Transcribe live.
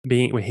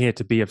we're here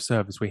to be of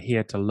service. We're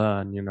here to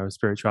learn.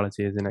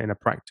 Spirituality is in a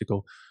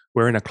practical.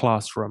 We're in a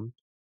classroom.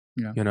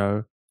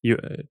 Yeah.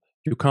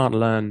 You can't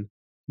learn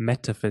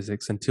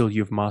metaphysics until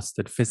you've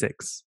mastered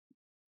physics,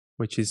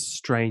 which is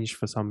strange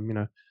for some.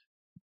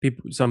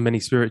 Many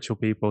spiritual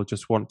people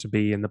just want to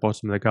be in the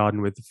bottom of the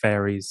garden with the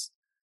fairies,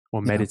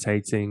 or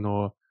meditating,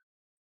 or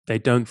they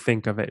don't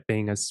think of it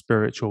being a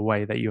spiritual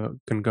way that you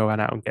can go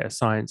out and get a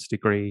science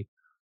degree,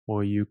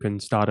 or you can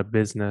start a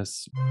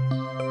business.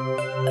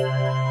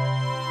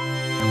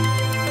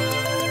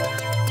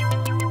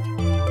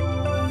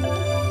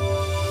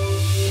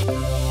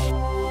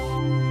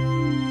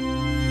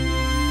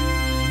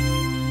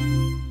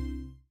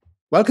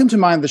 Welcome to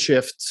Mind the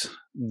Shift,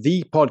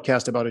 the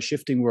podcast about a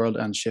shifting world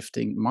and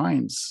shifting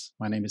minds.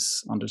 My name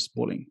is Anders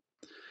Bolling.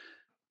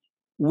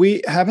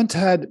 We haven't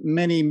had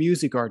many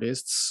music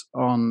artists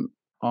on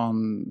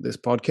this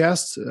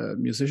podcast,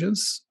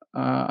 musicians.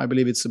 I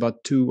believe it's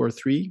about 2 or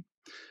 3.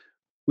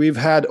 We've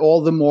had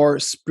all the more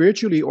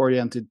spiritually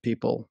oriented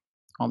people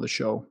on the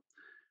show.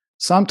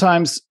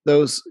 Sometimes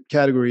those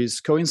categories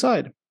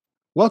coincide.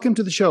 Welcome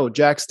to the show,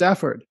 Jack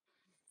Stafford.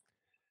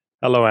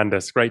 Hello,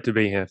 Anders. Great to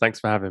be here. Thanks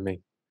for having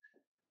me.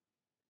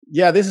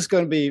 Yeah, this is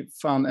going to be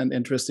fun and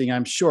interesting,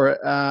 I'm sure.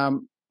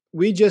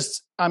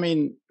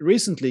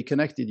 Recently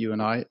connected, you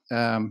and I.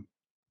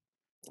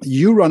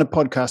 You run a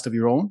podcast of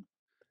your own,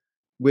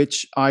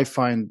 which I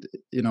find,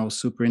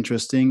 super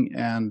interesting,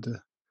 and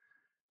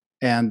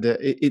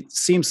it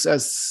seems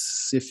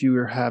as if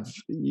you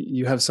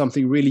have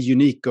something really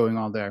unique going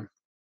on there.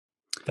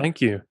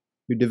 Thank you.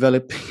 You're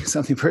developing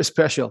something very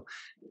special.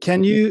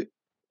 Can you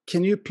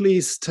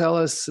please tell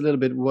us a little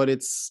bit what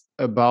it's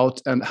about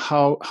and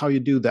how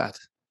you do that?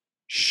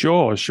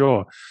 Sure.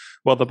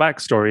 Well, the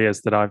backstory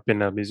is that I've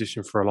been a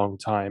musician for a long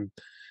time.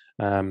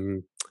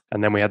 And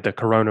then we had the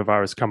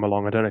coronavirus come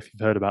along. I don't know if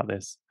you've heard about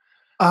this.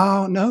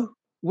 Oh, no.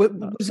 What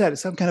is that?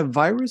 Some kind of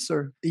virus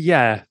or?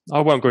 Yeah, I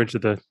won't go into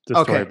the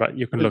story, but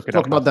you can look it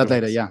up. Talk about that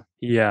later, yeah.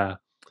 Yeah.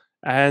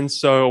 And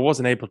so I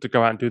wasn't able to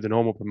go out and do the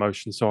normal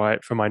promotion. So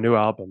for my new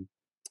album,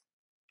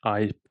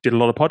 I did a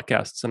lot of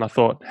podcasts, and I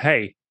thought,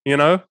 hey,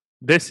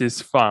 this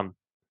is fun.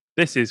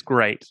 This is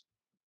great.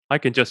 I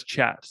can just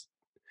chat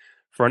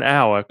for an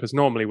hour, because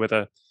normally with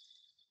a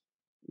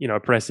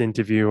press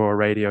interview or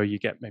radio, you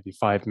get maybe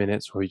 5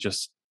 minutes where you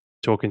just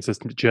talking to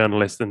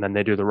journalists and then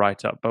they do the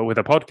write-up. But with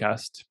a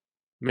podcast,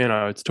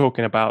 it's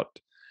talking about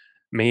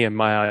me and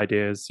my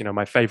ideas,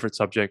 my favorite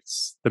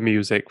subjects, the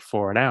music,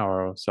 for an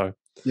hour or so.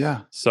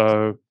 Yeah.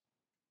 So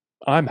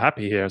I'm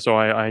happy here. So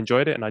I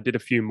enjoyed it, and I did a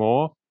few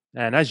more.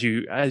 And as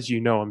you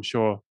know, I'm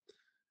sure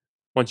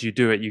once you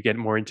do it, you get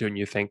more into it and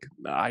you think,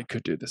 I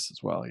could do this as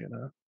well,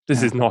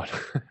 This is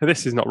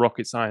not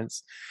rocket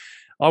science.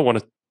 I want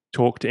to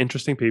talk to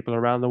interesting people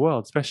around the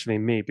world, especially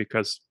me,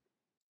 because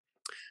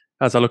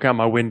as I look out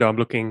my window, I'm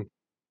looking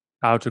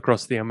out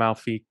across the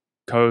Amalfi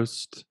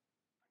Coast.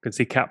 I can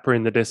see Capri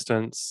in the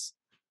distance.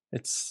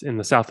 It's in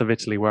the south of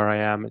Italy where I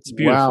am. It's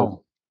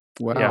beautiful.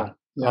 Wow.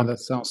 Yeah, that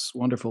sounds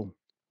wonderful.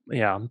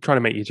 Yeah, I'm trying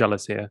to make you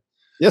jealous here.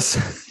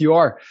 Yes, you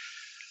are.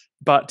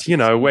 But,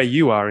 where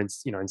you are in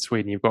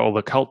Sweden, you've got all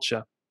the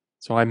culture.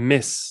 So I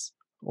miss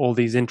all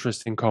these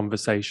interesting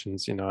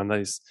conversations, and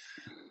these,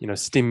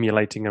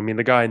 stimulating. I mean,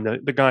 the guy in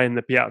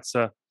the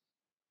piazza,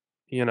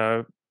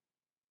 they're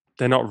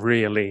not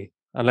really,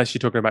 unless you're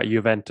talking about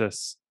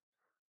Juventus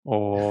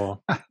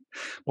or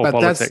but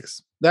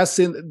politics. That's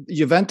in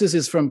Juventus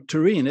is from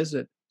Turin, is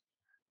it?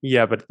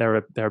 Yeah, but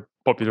they're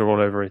popular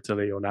all over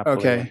Italy or Napoli.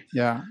 Okay,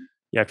 yeah.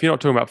 Yeah, if you're not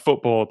talking about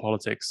football or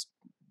politics,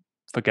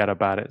 forget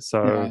about it.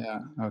 So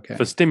okay.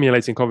 For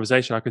stimulating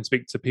conversation, I can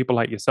speak to people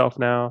like yourself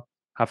now,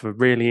 have a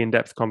really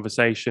in-depth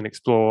conversation,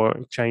 explore,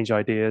 exchange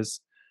ideas.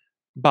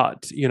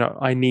 But,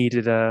 I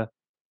needed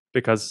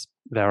because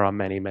there are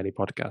many, many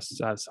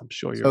podcasts, as I'm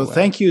sure you're aware. So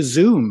thank you,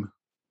 Zoom.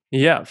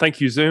 Yeah, thank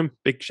you, Zoom.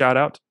 Big shout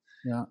out.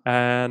 Yeah.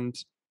 And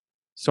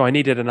so I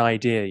needed an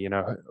idea,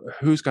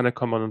 who's going to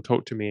come on and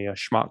talk to me, a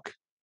schmuck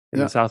in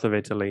the south of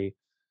Italy.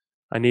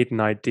 I need an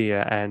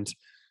idea. And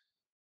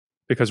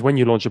because when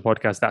you launch a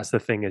podcast, that's the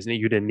thing, isn't it?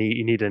 You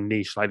need a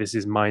niche. Like, this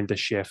is Mind the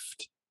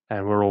Shift.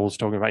 And we're always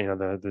talking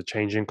about, the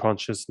change in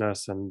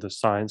consciousness and the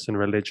science and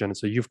religion.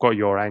 So you've got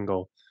your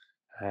angle,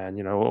 and,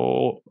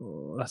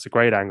 that's a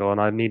great angle. And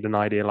I need an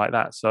idea like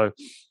that. So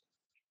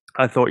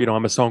I thought,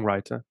 I'm a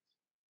songwriter.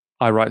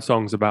 I write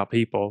songs about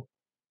people.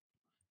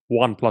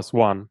 1 +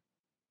 1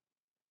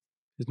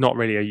 is not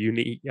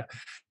really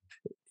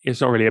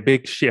it's not really a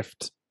big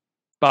shift,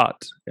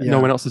 but no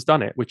one else has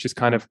done it, which is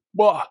kind of,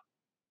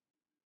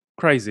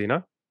 crazy,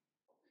 no?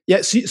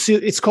 Yeah. So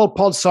it's called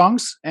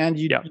Podsongs, and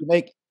you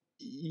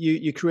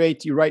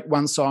write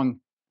one song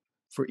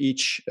for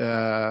each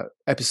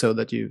episode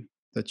that you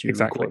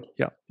exactly record.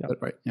 Yeah.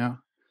 Right. Yeah.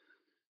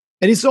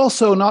 And it's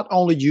also not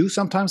only you.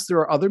 Sometimes there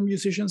are other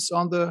musicians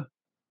on the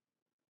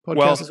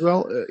podcast as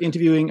well,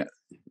 interviewing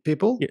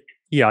people.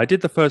 Yeah, I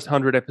did the first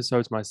 100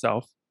 episodes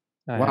myself,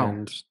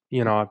 and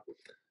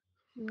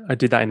I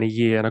did that in a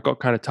year, and I got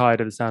kind of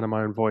tired of the sound of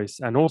my own voice.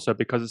 And also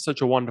because it's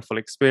such a wonderful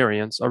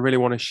experience, I really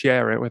want to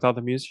share it with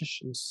other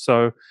musicians.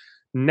 So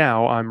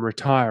now I'm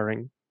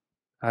retiring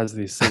as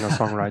the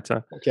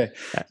singer-songwriter, Okay.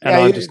 and Yeah,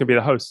 I'm just you're going to be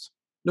the host.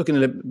 looking a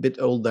little bit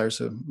old there,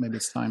 so maybe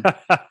it's time.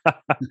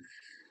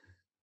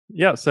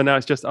 Yeah, so now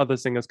it's just other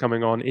singers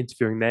coming on,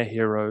 interviewing their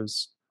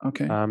heroes.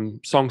 Okay.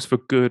 Songs for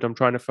good I'm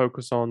trying to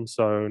focus on,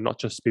 so not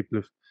just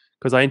people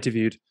because I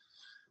interviewed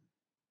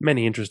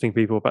many interesting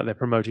people, but they're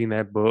promoting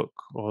their book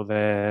or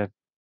their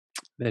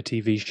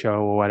TV show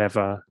or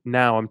whatever.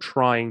 Now I'm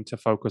trying to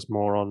focus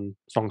more on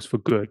songs for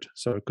good,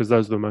 so because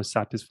those are the most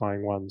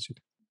satisfying ones.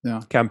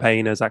 Yeah.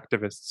 Campaigners,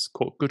 activists,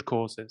 good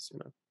causes.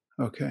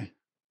 Okay.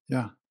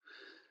 Yeah.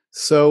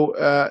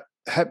 So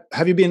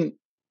have you been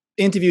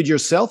interviewed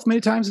yourself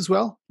many times as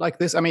well, like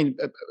this? I mean,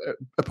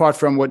 apart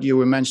from what you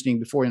were mentioning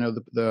before,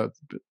 the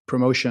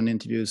promotion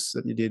interviews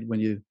that you did when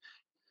you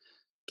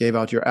gave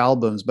out your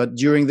albums, but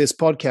during this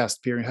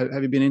podcast period,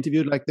 have you been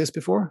interviewed like this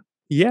before?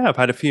 Yeah, I've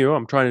had a few.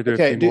 I'm trying to do a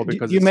few more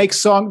because do you make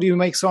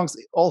songs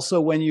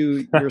also when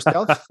you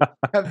yourself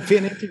have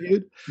been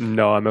interviewed?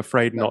 No, I'm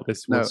afraid not.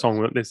 This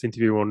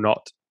interview will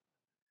not.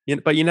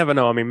 But you never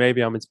know. I mean,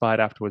 maybe I'm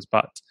inspired afterwards,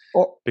 but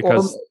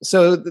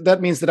so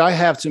that means that I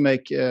have to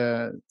make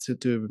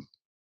to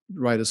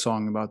write a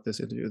song about this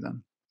interview.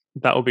 Then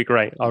that would be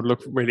great. I would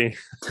look really.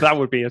 That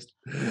would be a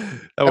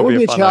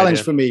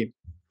challenge for me.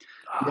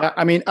 Yeah,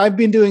 I mean, I've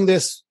been doing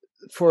this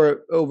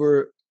for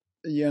over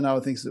a year now.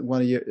 I think it's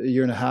a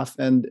year and a half,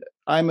 and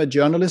I'm a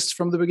journalist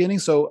from the beginning.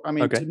 So I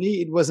mean, to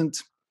me, it wasn't.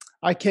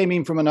 I came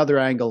in from another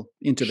angle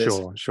into this.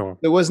 Sure.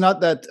 It was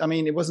not that. I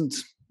mean, it wasn't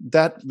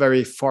that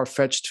very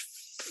far-fetched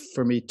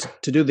for me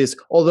to do this.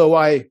 Although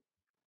I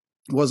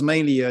was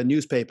mainly a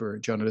newspaper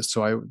journalist,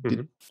 so I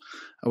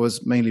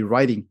was mainly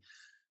writing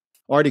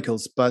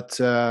articles.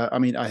 But I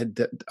mean, I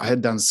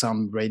had done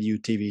some radio,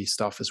 TV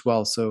stuff as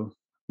well. So,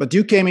 but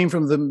you came in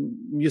from the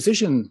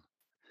musician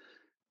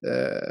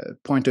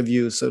point of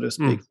view, so to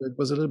speak. It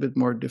was a little bit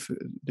more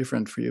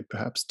different for you,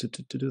 perhaps, to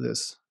do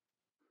this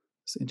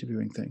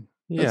interviewing thing.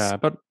 Yeah,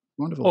 but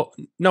wonderful.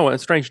 No,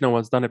 it's strange. No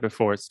one's done it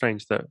before. It's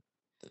strange that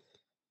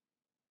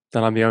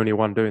I'm the only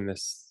one doing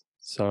this.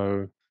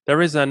 So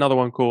there is another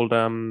one called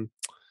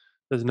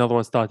there's another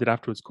one started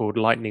afterwards called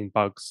Lightning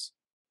Bugs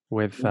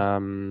with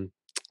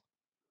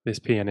this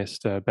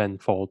pianist Ben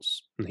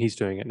Folds, and he's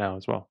doing it now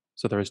as well.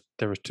 So there is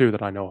two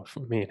that I know of,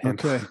 me and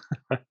him. Okay.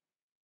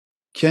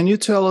 Can you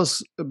tell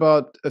us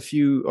about a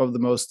few of the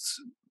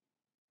most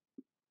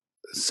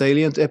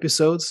salient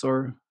episodes,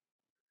 or?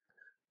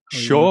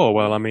 Sure.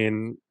 Well, I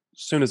mean,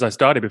 as soon as I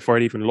started, before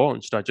it even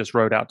launched, I just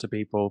wrote out to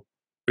people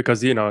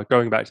because,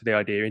 going back to the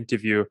idea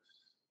interview,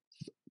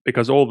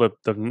 because all the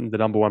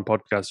number one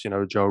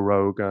podcasts, Joe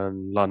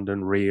Rogan,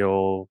 London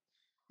Real,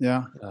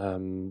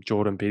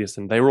 Jordan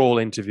Peterson, they were all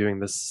interviewing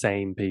the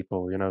same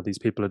people. These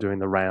people are doing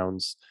the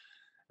rounds,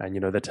 and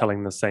they're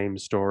telling the same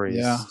stories.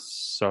 Yeah.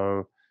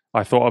 So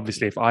I thought,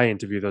 obviously, if I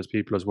interview those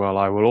people as well,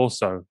 I will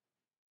also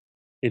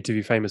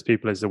interview famous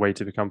people as a way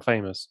to become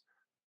famous.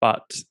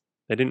 But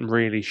they didn't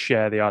really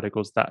share the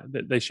articles that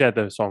they shared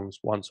their songs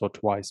once or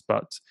twice.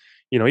 But,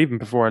 even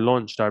before I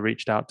launched, I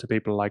reached out to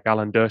people like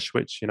Alan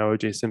Dershowitz,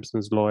 O.J.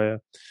 Simpson's lawyer,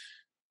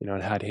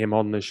 and had him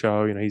on the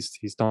show.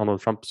 He's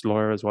Donald Trump's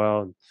lawyer as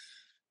well.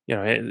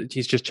 And,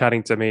 he's just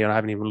chatting to me, and I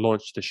haven't even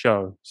launched the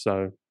show.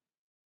 So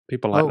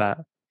people like that.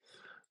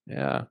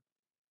 Yeah.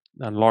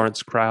 And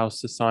Lawrence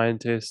Krauss, the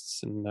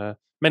scientists, and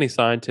many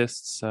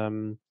scientists.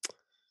 I've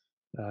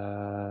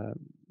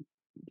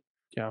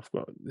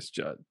got this.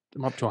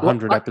 I'm up to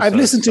 100 episodes. I've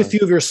listened to a few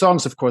of your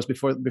songs, of course,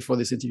 before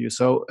this interview.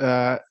 So,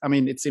 I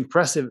mean, it's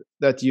impressive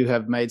that you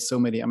have made so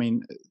many. I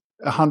mean,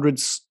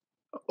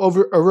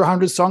 over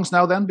 100 songs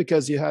now. Then,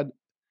 because you have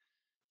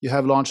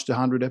launched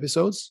 100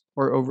 episodes,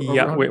 or over.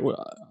 Yeah.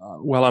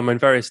 Well, I'm in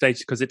various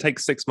stages because it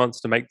takes 6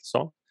 months to make the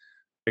song.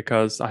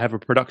 Because I have a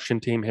production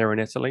team here in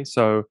Italy,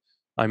 so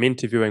I'm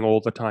interviewing all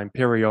the time,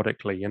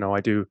 periodically. I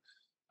do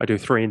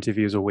 3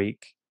 interviews a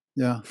week.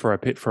 Yeah. For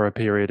a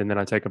period, and then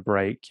I take a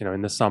break.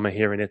 In the summer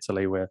here in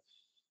Italy, we're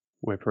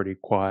pretty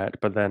quiet,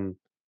 but then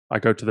I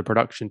go to the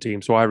production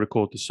team. So I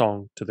record the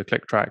song to the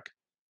click track,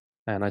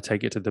 and I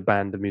take it to the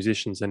band, the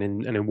musicians, and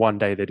in one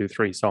day they do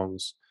 3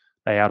 songs.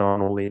 They add on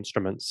all the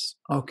instruments.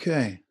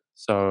 Okay.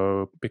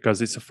 So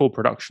because it's a full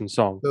production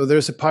song, so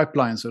there's a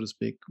pipeline, so to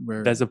speak,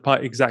 where there's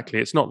exactly.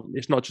 It's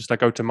not just I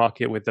go to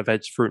market with the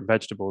fruit and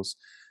vegetables.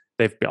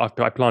 I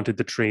planted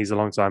the trees a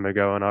long time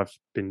ago, and I've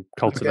been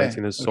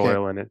cultivating the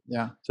soil, and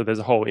so there's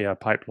a whole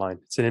pipeline.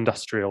 It's an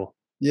industrial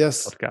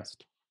podcast.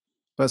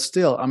 But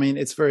still, I mean,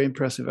 it's very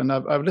impressive, and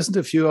I've listened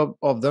to a few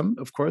of them,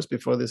 of course,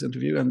 before this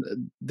interview, and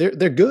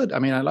they're good. I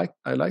mean, I like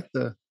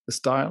the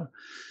style.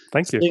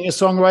 Thank you. Being a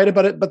songwriter,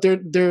 but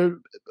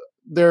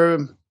they're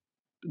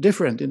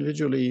different,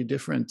 individually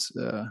different.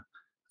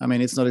 I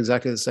mean, it's not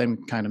exactly the same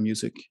kind of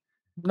music.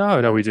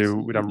 No, we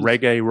done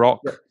reggae,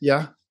 rock.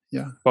 Yeah.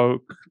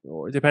 Folk.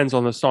 It depends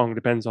on the song.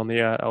 Depends on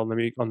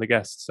the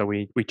guest. So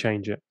we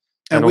change it.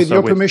 And with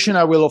your permission,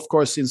 I will of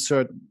course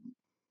insert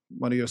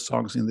one of your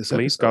songs in this episode.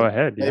 Please go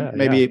ahead. Yeah.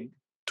 Maybe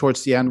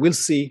towards the end. We'll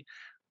see.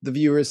 The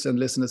viewers and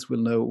listeners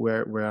will know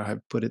where I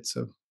have put it.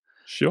 So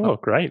sure,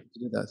 great.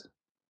 Do that.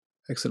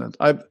 Excellent.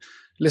 I've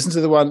listened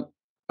to the one,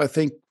 I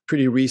think,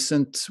 pretty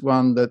recent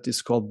one that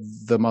is called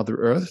The Mother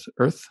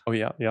Earth. Oh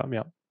yeah.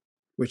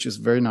 Which is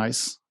very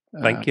nice.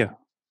 Thank you.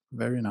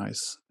 Very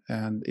nice.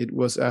 And it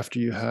was after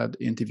you had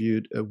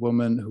interviewed a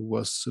woman who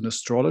was an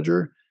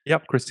astrologer.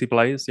 Yep, Chrissy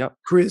Blaze. Yep.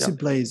 Chrissy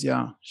Blaze,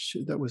 yeah.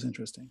 That was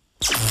interesting.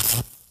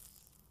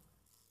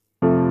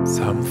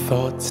 Some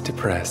thoughts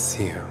depress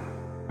you,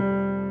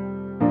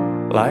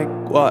 like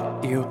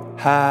what you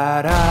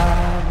had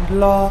and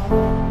lost,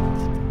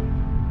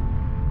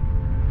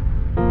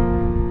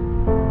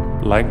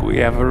 like we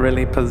ever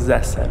really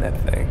possess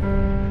anything,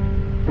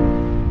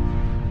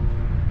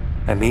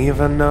 and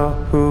even know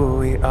who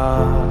we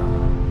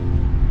are.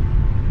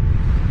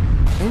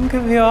 Think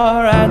of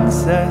your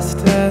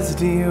ancestors,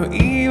 do you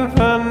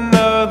even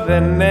know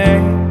their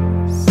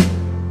names?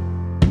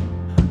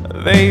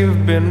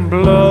 They've been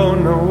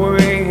blown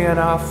away and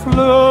are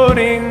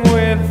floating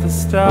with the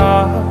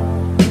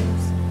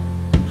stars.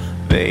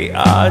 They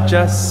are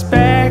just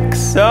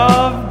specks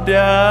of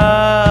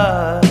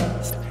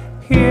dust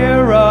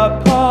here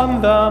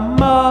upon the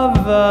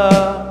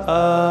Mother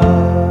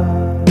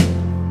Earth.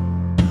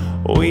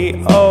 We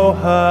owe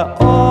her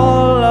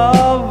all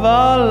of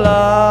our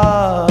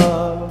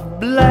love.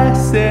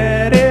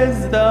 Blessed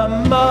is the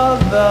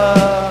Mother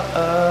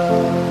Earth.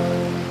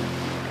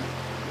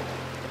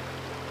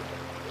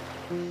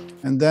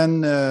 And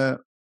then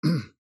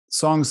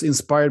songs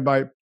inspired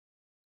by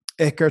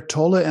Eckhart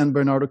Tolle and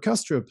Bernardo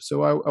Kastrup.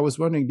 So I was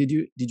wondering, did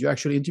you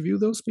actually interview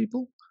those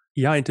people?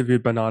 Yeah, I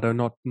interviewed Bernardo,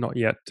 not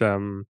yet.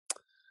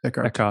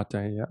 Eckhart,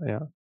 yeah.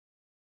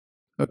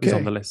 Okay, he's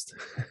on the list.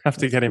 Have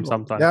to get him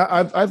sometime. Yeah,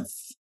 I've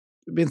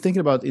been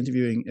thinking about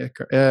interviewing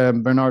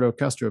Bernardo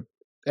Kastrup.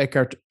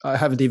 Eckhart, I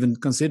haven't even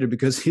considered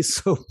because he's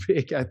so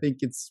big. I think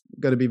it's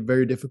going to be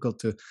very difficult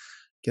to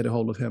get a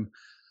hold of him.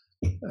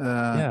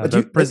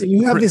 But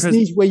you have this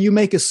niche where you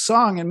make a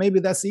song, and maybe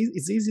that's easy.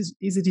 It's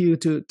easy to you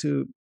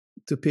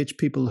to pitch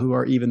people who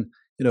are even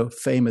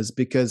famous,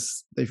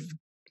 because they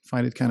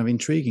find it kind of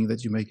intriguing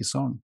that you make a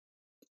song.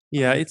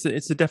 Yeah, it's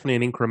definitely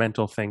an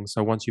incremental thing.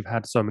 So once you've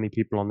had so many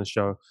people on the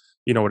show,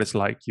 you know what it's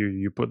like.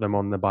 You put them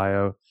on the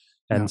bio,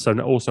 and so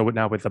also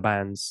now with the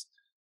bands.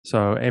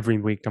 So every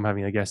week I'm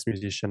having a guest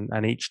musician,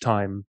 and each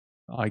time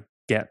I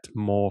get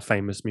more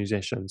famous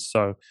musicians.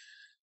 So,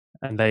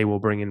 and they will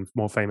bring in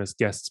more famous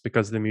guests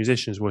because the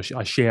musicians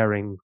are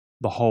sharing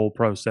the whole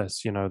process.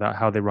 That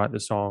how they write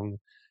the song,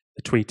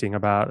 the tweeting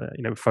about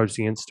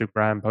posting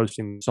Instagram,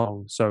 posting the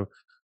song. So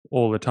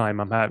all the time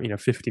I'm having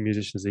 50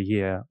 musicians a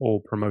year all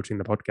promoting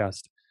the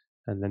podcast,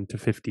 and then to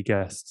 50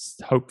 guests.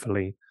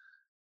 Hopefully,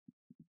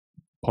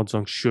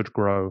 Podsongs should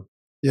grow.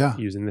 Yeah,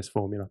 using this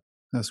formula.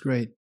 That's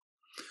great.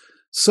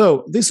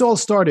 So this all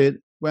started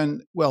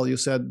when, you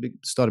said it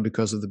started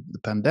because of the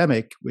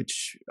pandemic,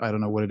 which I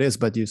don't know what it is,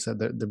 but you said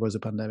that there was a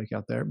pandemic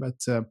out there. But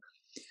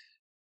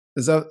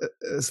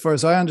as far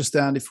as I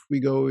understand, if we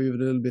go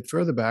even a little bit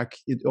further back,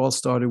 it all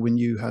started when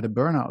you had a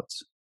burnout.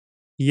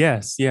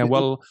 Yes. Yeah.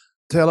 Well,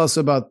 tell us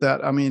about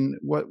that. I mean,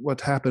 what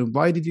happened?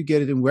 Why did you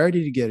get it, and where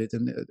did you get it,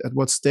 and at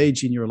what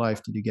stage in your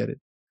life did you get it?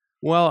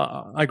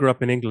 Well, I grew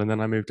up in England,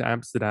 and I moved to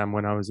Amsterdam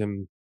when I was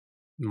in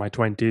my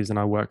 20s, and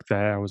I worked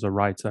there. I was a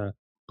writer,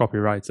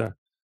 copywriter,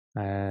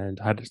 and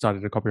I had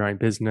started a copywriting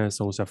business,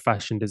 also a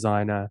fashion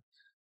designer,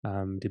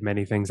 did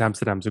many things.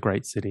 Amsterdam's a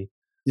great city.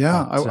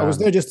 Yeah, but, I was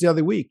there just the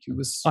other week. It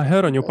was. I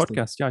heard on your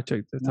podcast. Yeah, I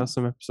checked out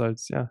some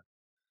episodes. Yeah,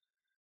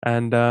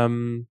 and a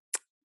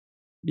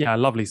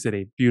lovely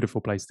city, beautiful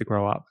place to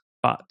grow up.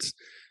 But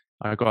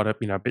I got a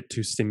bit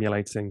too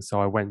stimulating, so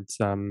I went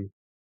and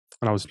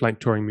I was playing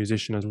touring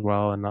musician as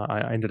well, and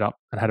I ended up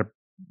and I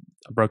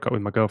broke up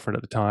with my girlfriend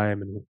at the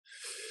time, and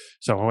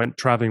so I went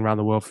traveling around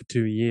the world for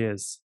 2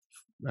 years,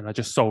 and I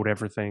just sold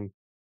everything.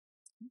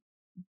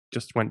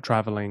 Just went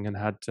traveling and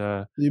had.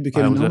 You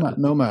became a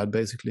nomad,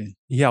 basically.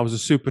 Yeah, I was a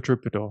super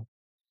troubadour.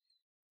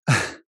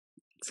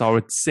 So I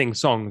would sing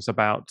songs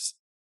about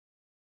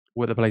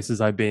where the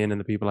places I've been and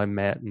the people I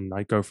met, and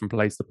I'd go from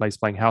place to place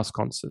playing house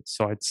concerts.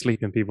 So I'd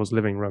sleep in people's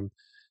living room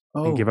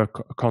and give a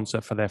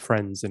concert for their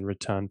friends in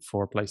return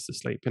for a place to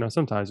sleep.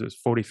 Sometimes it was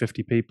 40,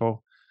 50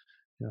 people.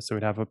 So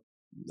we'd have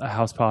a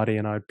house party,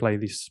 and I'd play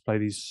these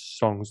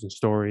songs and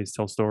stories,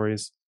 tell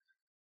stories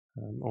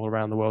all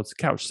around the world. So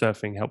couch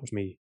surfing helped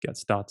me get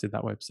started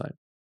that website.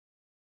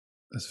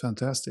 That's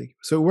fantastic.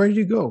 So where did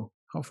you go?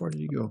 How far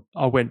did you go?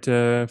 I went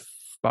to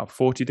about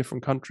 40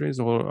 different countries,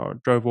 or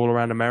drove all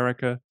around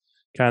America,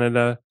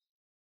 Canada,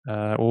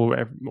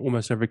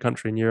 almost every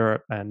country in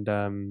Europe, and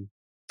I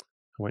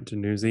went to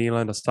New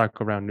Zealand. I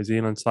cycled around New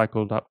Zealand,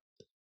 cycled up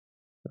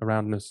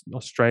around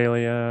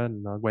Australia,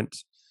 and I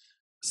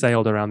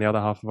sailed around the other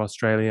half of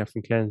Australia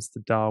from Cairns to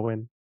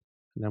Darwin,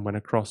 and then went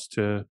across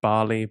to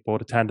Bali,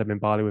 bought a tandem in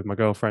Bali with my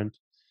girlfriend,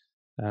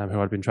 who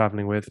I'd been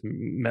traveling with,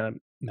 met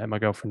my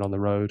girlfriend on the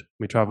road.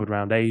 We traveled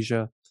around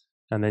Asia,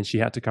 and then she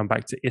had to come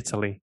back to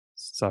Italy.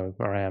 So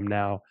where I am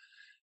now,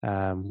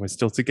 we're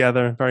still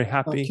together, very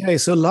happy. Okay,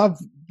 so love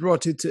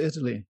brought you to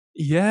Italy.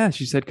 Yeah,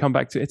 she said, come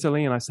back to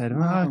Italy. And I said,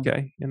 Wow,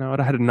 okay. You know, I'd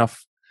had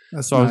enough.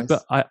 that's So nice.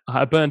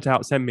 I burnt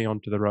out, sent me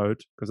onto the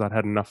road because I'd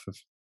had enough of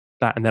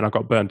that. And then I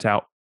got burnt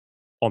out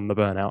on the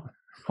burnout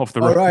of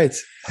the All road right.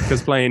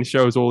 because playing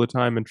shows all the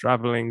time and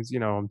traveling, you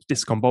know, I'm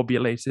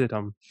discombobulated.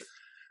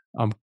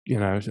 I'm, you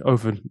know,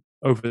 Love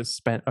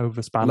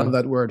overspanner.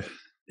 that word.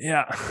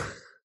 Yeah. So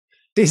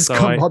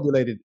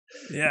Discombobulated.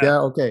 yeah. Yeah,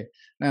 okay.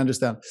 I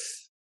understand.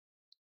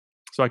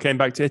 So I came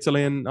back to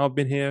Italy and I've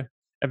been here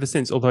ever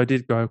since, although I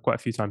did go quite a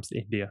few times to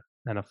India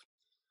and I've,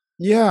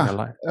 you know, Yeah,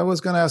 like, I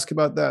was going to ask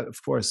about that.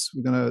 Of course,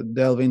 we're going to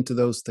delve into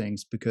those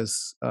things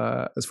because,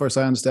 as far as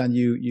I understand,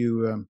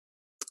 your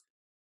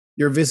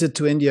visit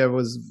to India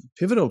was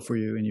pivotal for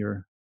you in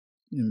your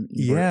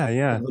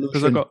yeah.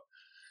 evolution.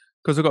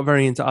 Because I got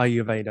very into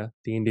Ayurveda,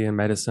 the Indian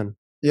medicine,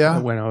 Yeah.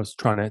 when I was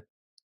trying to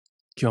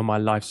cure my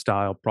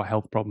lifestyle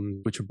health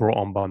problems, which were brought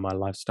on by my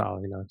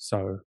lifestyle, you know.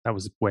 So that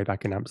was way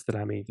back in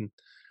Amsterdam, even.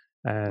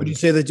 Would you And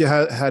say that you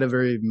had a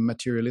very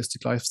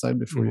materialistic lifestyle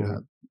before you mm,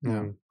 had? Yeah.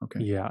 mm, Okay.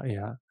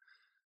 yeah.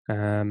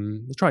 I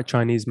tried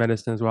Chinese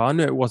medicine as well. I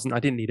knew it wasn't. I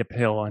didn't need a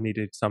pill. I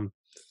needed some,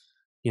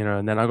 you know.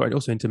 And then I got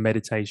also into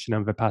meditation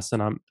and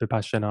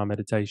vipassana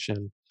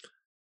meditation.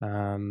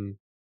 Um,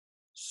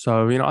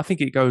 So, you know, I think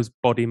it goes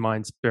body,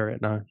 mind,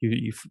 spirit. Now,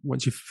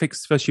 once you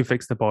fix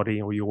the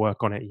body, or you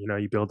work on it, you know,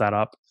 you build that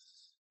up,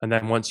 and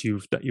then once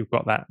you've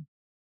got that,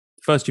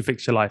 first you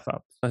fix your life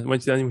up. And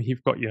once then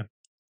you've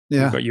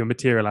Yeah. got your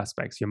material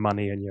aspects, your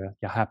money, and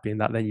you're happy in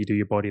that. Then you do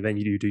your body, then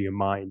you do your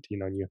mind. You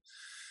know, and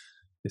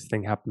this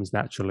thing happens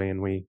naturally,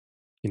 and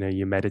you know,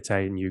 you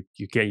meditate and you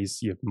get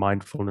your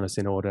mindfulness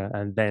in order,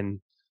 and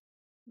then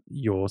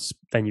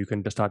then you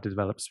can start to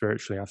develop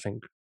spiritually. I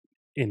think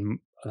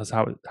that's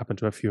how it happened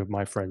to a few of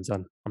my friends,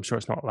 and I'm sure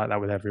it's not like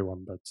that with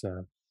everyone, but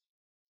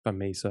for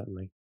me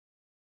certainly.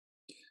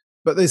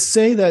 But they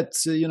say that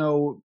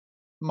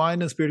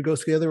mind and spirit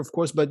goes together, of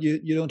course. But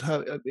you don't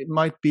have. It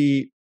might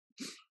be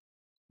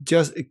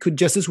it could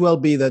just as well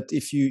be that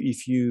if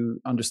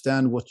you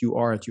understand what you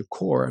are at your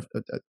core,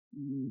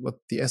 what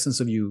the essence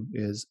of you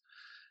is,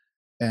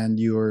 and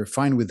you're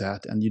fine with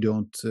that, and you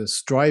don't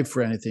strive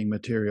for anything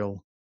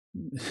material,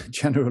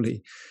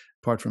 generally,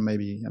 apart from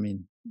maybe, I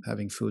mean,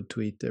 having food to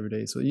eat every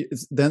day. So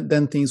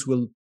then things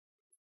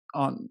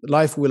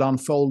life will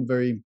unfold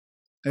very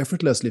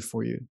effortlessly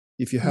for you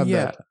if you have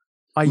Yeah, that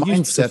I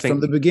used to mindset from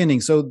think, the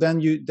beginning. So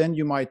then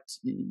you might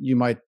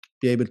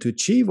be able to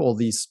achieve all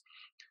these,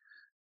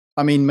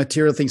 I mean,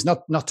 material things,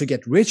 not to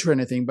get rich or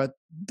anything, but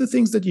the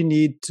things that you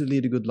need to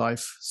lead a good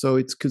life. So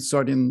it could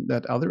start in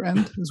that other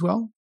end as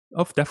well.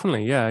 oh,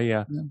 definitely, yeah.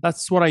 Yeah.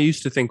 That's what I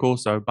used to think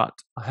also, but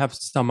I have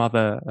some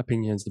other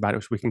opinions about it,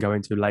 which we can go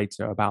into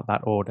later about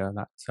that order,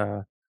 that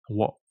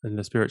what in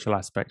the spiritual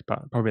aspect,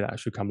 but probably that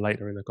should come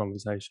later in the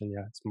conversation.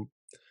 Yeah.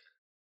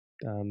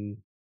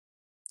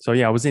 So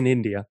yeah, I was in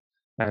India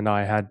and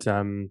I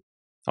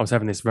was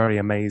having this very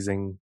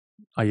amazing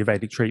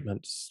Ayurvedic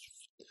treatments,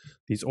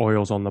 these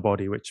oils on the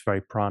body, which are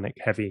very pranic,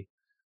 heavy.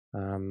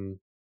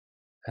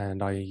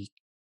 And I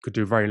could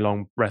do very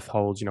long breath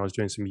holds. You know, I was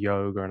doing some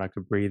yoga and I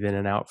could breathe in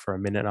and out for a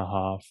minute and a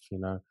half, you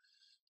know.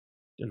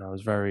 It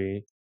was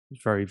very,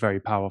 very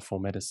powerful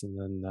medicine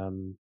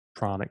and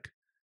pranic.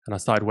 And I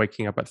started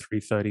waking up at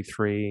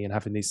 3:33 and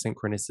having these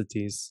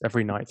synchronicities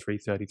every night,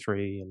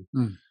 3:33,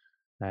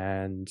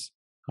 and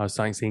I was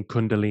starting seeing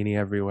Kundalini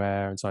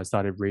everywhere, and so I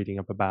started reading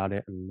up about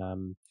it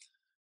and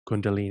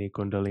Kundalini,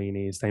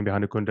 staying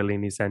behind a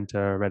Kundalini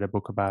center. I read a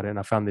book about it, and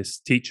I found this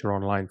teacher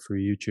online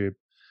through YouTube.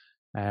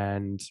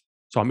 And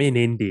so I'm in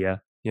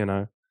India, you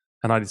know,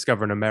 and I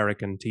discover an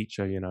American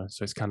teacher, you know,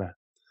 so it's kind of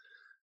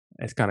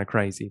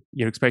crazy.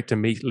 You'd expect to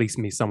at least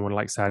meet someone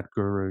like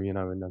Sadhguru, you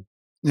know, or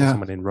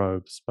someone in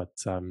robes, but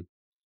I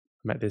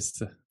met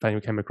this. I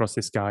came across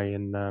this guy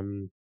in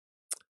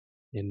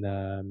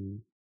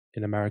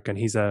America, and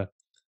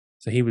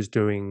he was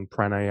doing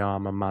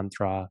pranayama,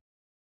 mantra,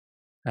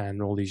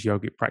 and all these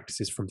yogic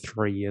practices from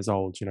 3 years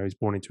old. You know, he's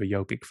born into a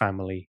yogic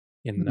family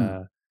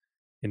in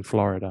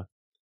Florida,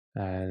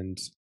 and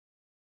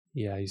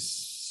yeah, he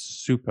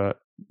studied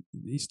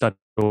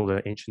all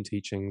the ancient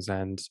teachings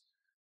and,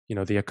 you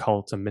know, the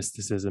occult and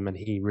mysticism, and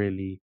he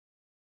really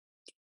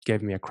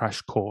gave me a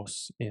crash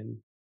course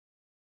in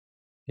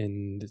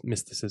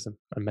mysticism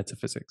and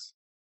metaphysics.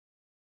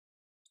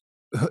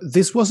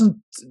 This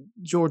wasn't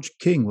George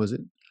King, was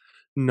it?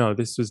 No,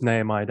 this was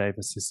Nehemiah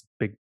Davis, this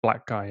big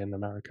black guy in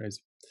America.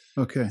 He's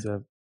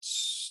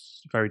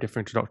very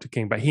different to Dr.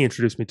 King, but he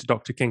introduced me to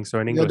Dr. King. So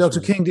in English,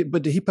 Dr. King,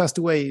 but he passed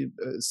away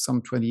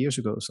some 20 years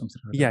ago or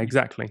something like that. Yeah,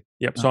 exactly.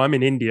 Yep. So I'm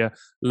in India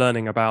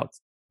learning about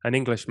an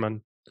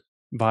Englishman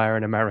via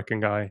an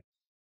American guy.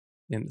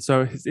 And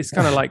so it's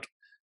kind of like,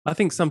 I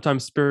think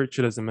sometimes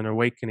spiritualism and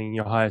awakening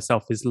your higher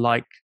self is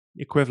like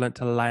equivalent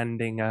to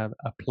landing a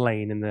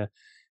plane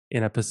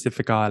in a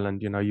Pacific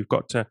island. You know,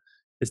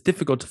 it's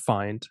difficult to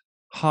find,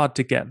 hard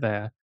to get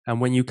there.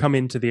 And when you come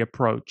into the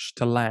approach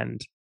to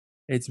land,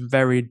 it's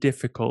very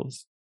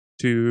difficult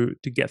to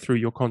get through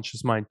your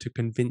conscious mind to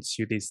convince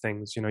you these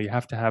things. You know, you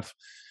have to have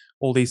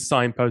all these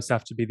signposts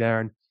have to be there,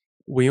 and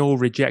we all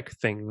reject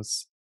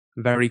things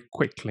very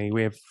quickly.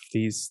 We have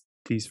these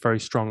very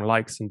strong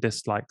likes and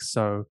dislikes.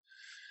 So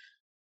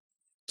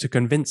to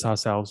convince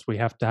ourselves, we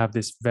have to have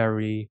this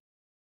very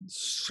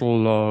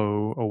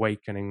slow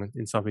awakening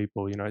in some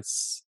people.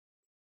 It's,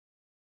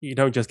 you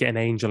don't just get an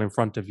angel in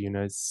front of you.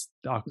 It's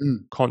our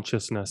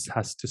consciousness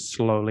has to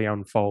slowly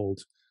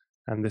unfold.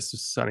 And this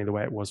is certainly the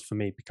way it was for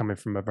me, coming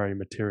from a very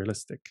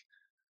materialistic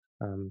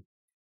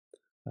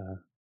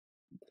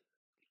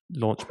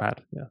launch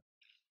pad.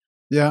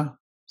 Yeah.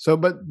 So,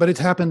 but it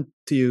happened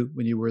to you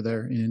when you were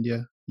there in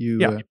India.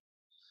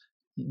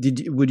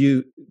 Would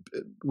you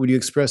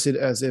express it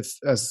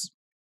as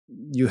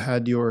you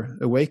had your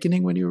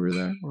awakening when you were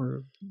there,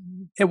 or?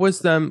 It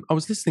was. I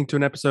was listening to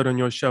an episode on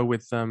your show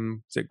with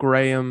is it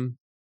Graham,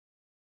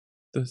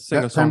 the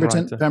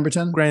singer-songwriter?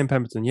 Pemberton. Graham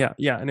Pemberton. Yeah,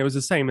 and it was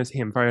the same as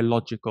him. Very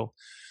logical.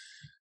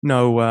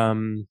 No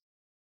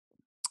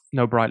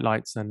bright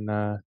lights and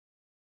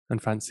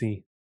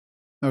fancy.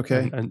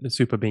 Okay. And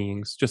super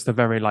beings. Just a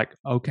very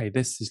okay,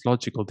 this is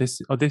logical. This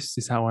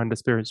is how I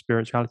understand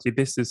spirituality.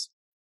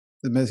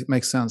 It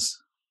makes sense.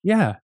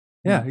 Yeah,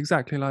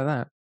 exactly like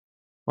that.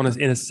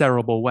 In a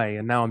cerebral way.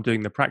 And now I'm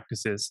doing the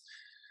practices.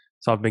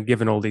 So I've been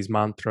given all these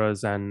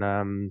mantras and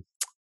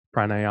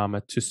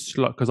pranayama to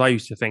slow, because I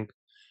used to think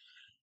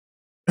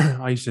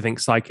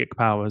psychic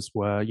powers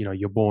were,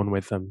 you're born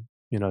with them.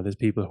 There's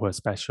people who are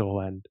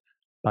special,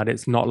 but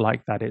it's not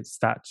like that. It's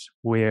that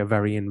we're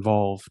very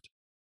involved,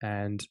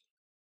 and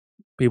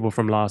people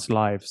from last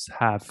lives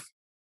have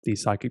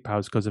these psychic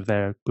powers because of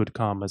their good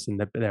karmas, and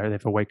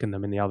they've awakened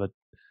them in the other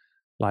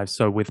lives.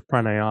 So with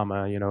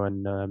pranayama,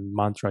 and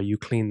mantra, you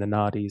clean the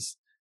nadis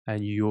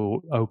and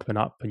you open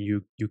up, and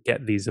you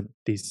get these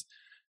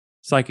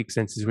psychic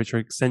senses, which are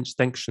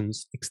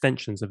extensions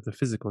of the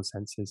physical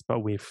senses, but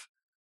we've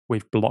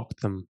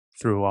blocked them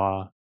through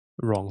our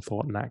wrong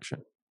thought and action.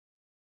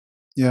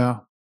 Yeah,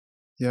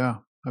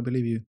 I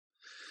believe you.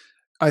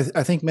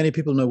 I think many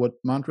people know what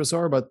mantras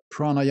are, but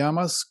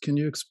pranayamas, can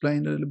you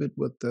explain a little bit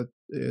what that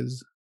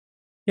is?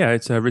 Yeah,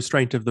 it's a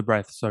restraint of the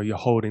breath. So you're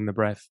holding the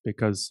breath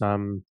because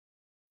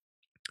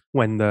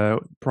when the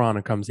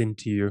prana comes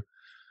into you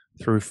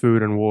through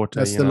food and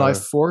water, that's the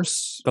life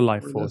force. The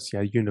life force,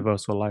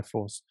 universal life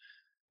force.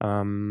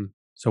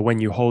 So when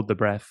you hold the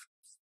breath,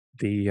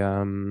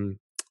 the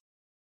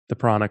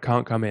prana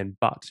can't come in,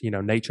 but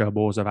nature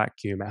abhors a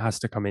vacuum. It has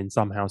to come in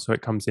somehow. So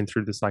it comes in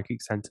through the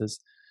psychic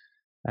centers,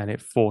 and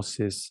it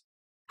forces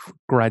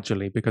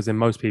gradually, because in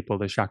most people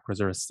the chakras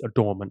are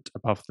dormant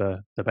above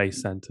the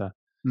base center,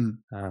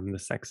 the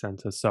sex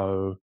center.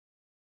 So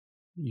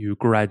you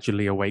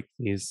gradually awake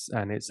these,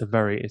 and it's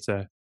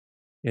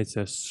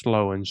a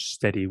slow and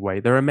steady way.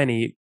 There are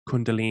many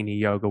Kundalini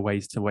yoga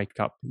ways to wake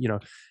up.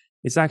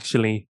 It's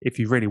actually, if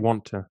you really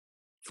want to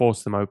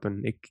force them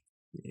open,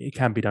 it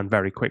can be done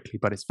very quickly,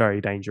 but it's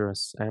very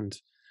dangerous. And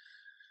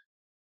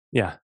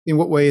yeah. In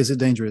what way is it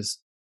dangerous?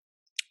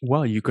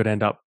 Well, you could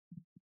end up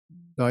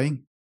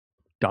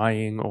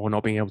dying or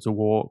not being able to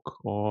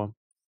walk, or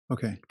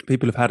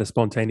people have had a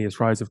spontaneous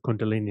rise of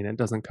Kundalini and it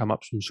doesn't come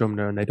up from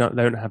Shumna, and they don't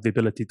have the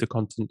ability to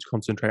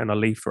concentrate on a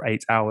leaf for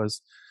 8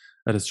 hours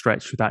at a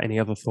stretch without any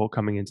other thought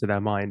coming into their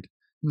mind.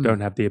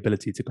 Don't have the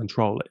ability to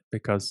control it,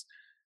 because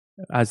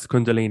as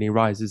Kundalini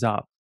rises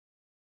up,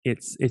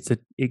 it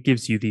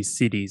gives you these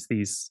siddhis,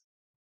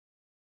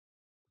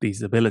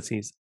 these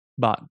abilities,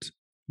 but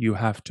you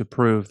have to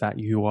prove that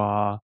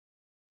you're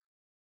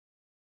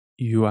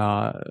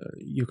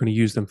going to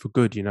use them for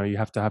good. You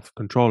have to have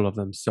control of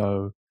them.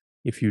 So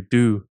if you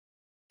do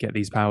get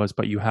these powers,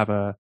 but you have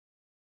a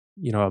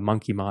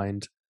monkey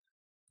mind,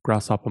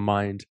 grasshopper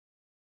mind,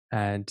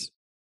 and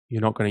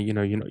you're not going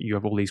to, you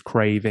have all these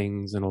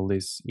cravings and all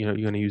this, you're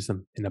going to use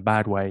them in a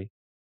bad way,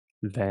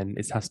 then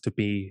it has to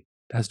be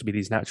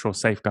these natural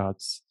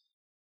safeguards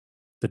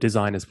the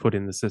designers put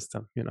in the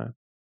system,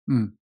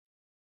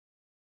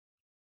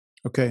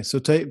 Okay, so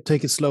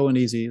take it slow and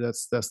easy.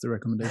 That's the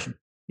recommendation.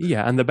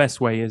 Yeah, and the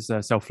best way is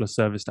selfless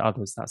service to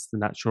others. That's the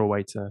natural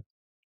way to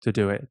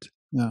do it.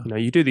 Yeah.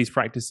 You do these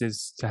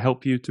practices to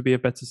help you to be a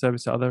better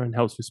service to other, and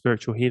helps with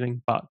spiritual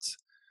healing. But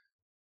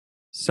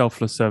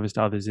selfless service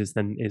to others is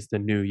the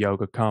new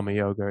yoga. Karma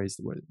yoga is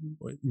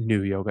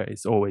new yoga.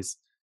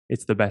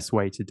 It's the best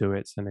way to do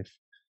it. And if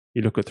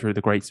you look through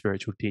the great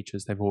spiritual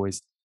teachers, they've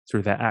always,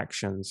 through their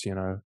actions,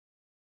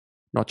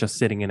 not just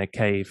sitting in a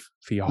cave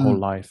for your whole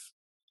life,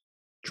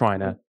 trying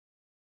to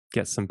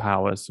get some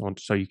powers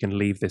so you can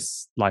leave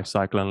this life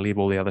cycle and leave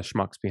all the other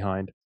schmucks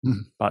behind.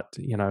 But,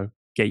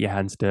 get your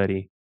hands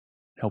dirty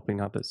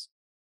helping others.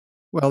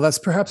 Well, that's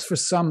perhaps for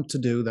some to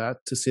do that,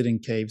 to sit in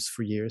caves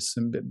for years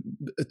and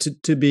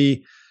to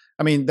be,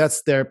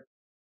 that's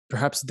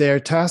perhaps their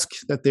task,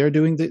 that they're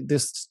doing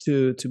this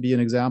to be an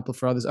example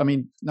for others.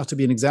 Not to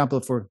be an example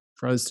for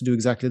others to do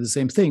exactly the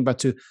same thing, but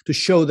to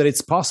show that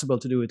it's possible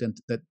to do it, and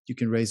that you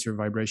can raise your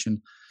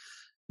vibration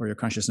or your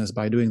consciousness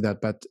by doing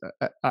that. But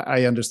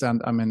I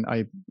understand.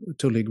 I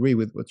totally agree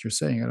with what you're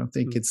saying. I don't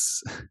think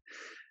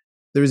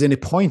there is any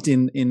point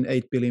in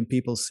 8 billion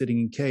people sitting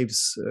in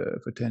caves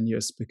for 10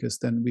 years, because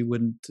then we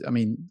wouldn't.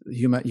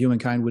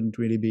 Humankind wouldn't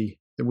really be.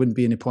 There wouldn't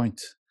be any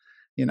point.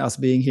 in us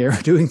being here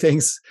doing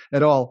things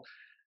at all.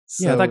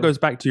 Yeah, that goes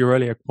back to your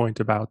earlier point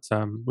about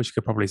which you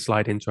could probably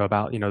slide into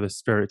about, the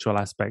spiritual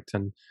aspect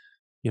and,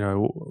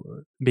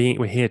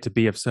 we're here to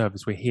be of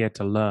service. We're here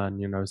to learn,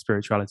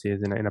 spirituality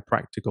is in a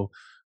practical,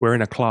 we're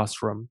in a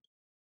classroom,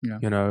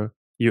 you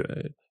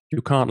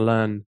can't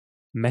learn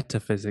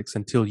metaphysics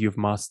until you've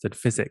mastered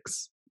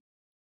physics,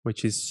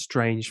 which is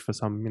strange for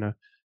some,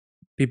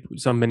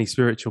 many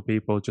spiritual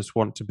people just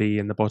want to be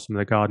in the bottom of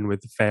the garden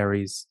with the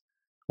fairies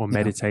or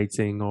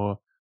meditating, or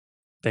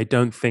they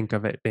don't think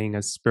of it being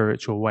a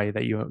spiritual way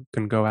that you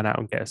can go out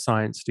and get a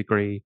science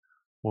degree,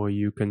 or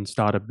you can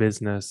start a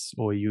business,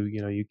 or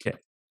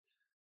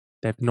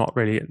they've not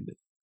really,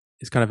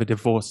 it's kind of a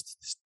divorce.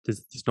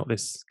 There's not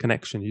this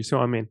connection. You see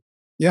what I mean?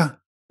 Yeah,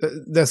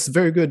 that's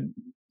very good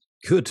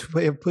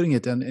way of putting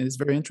it. And it's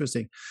very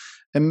interesting.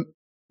 And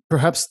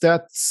perhaps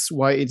that's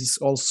why it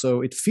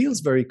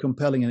feels very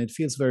compelling, and it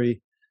feels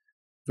very,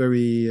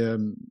 very,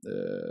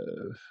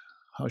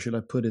 how should I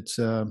put it,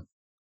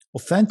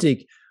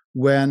 authentic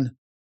when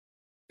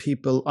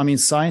people,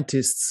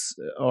 scientists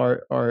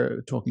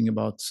are talking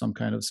about some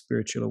kind of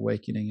spiritual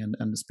awakening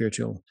and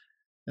spiritual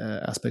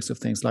aspects of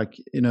things, like,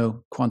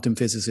 quantum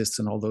physicists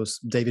and all those,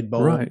 David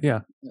Bowie, right, yeah,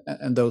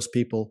 and those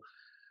people.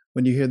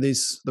 When you hear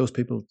those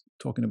people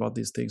talking about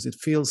these things, it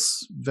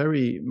feels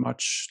very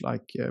much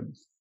like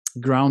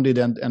grounded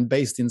and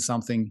based in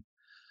something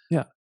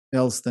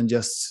else than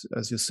just,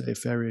 as you say,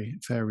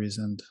 fairies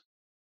and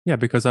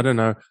because I don't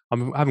know, I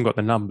haven't got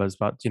the numbers,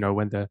 but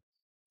when the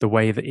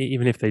way that,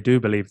 even if they do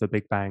believe the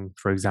Big Bang,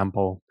 for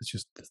example, it's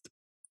just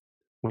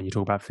when you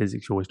talk about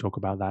physics, you always talk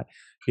about that.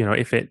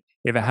 If it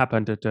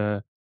happened at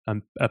a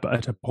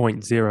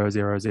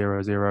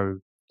 0.0000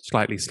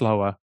 slightly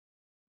slower,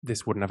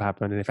 this wouldn't have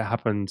happened. And if it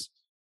happened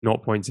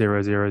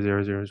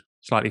 0.0000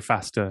 slightly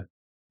faster,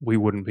 we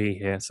wouldn't be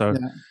here. So,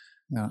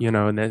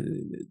 and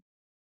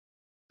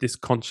this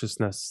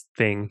consciousness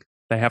thing,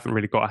 they haven't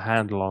really got a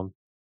handle on,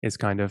 is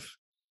kind of,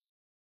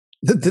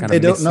 they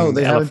don't know.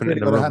 They haven't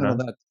really got a handle on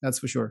that. That's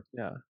for sure.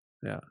 Yeah.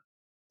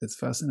 It's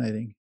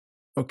fascinating.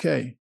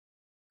 Okay.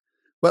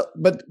 Well,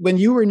 but when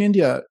you were in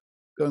India,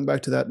 going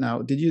back to that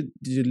now, did you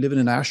live in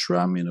an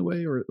ashram in a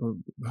way, or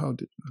how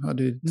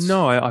did?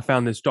 No, I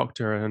found this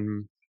doctor,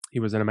 and he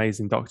was an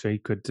amazing doctor. He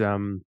could,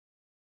 so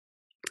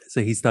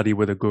he studied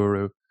with a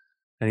guru,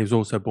 and he was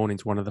also born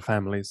into one of the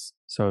families.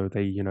 So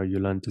they, you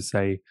learn to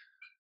say,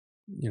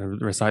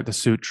 recite the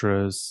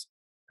sutras,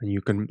 and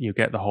you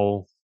get the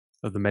whole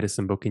of the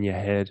medicine book in your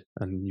head,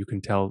 and you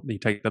can tell, you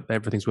take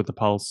everything's with the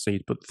pulse, so you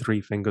put 3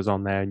 fingers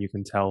on there, and you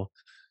can tell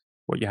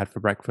what you had for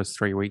breakfast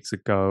 3 weeks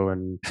ago,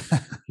 and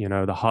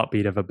the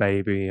heartbeat of a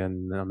baby,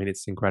 and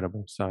it's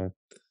incredible. So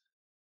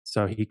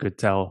he could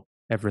tell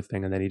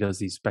everything, and then he does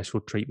these special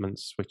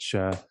treatments, which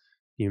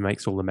he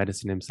makes all the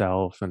medicine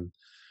himself, and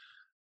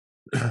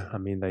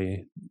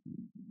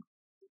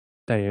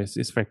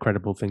it's very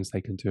incredible things they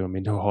can do.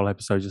 The whole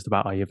episode is just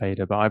about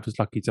Ayurveda, but I was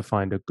lucky to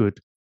find a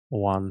good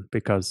one,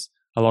 because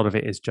a lot of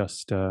it is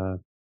just,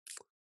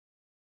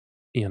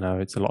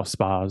 it's a lot of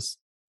spas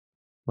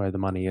where the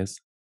money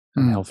is,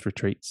 and health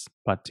retreats.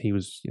 But he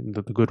was,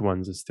 the good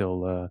ones are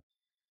still,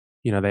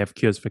 they have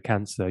cures for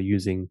cancer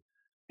using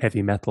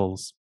heavy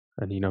metals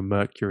and,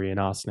 mercury and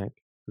arsenic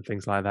and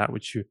things like that,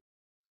 which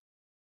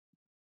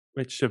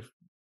have,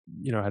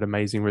 had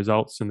amazing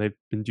results, and they've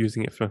been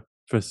using it for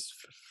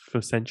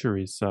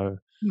centuries. So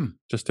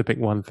just to pick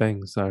one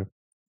thing. So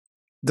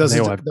does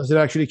it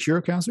actually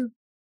cure cancer?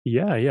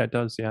 Yeah, it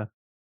does. Yeah.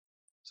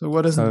 So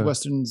what doesn't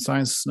Western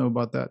science know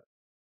about that?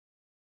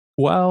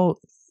 Well,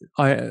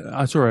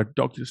 I saw a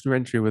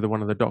documentary with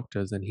one of the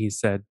doctors, and he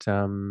said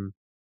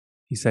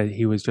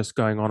he was just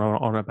going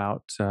on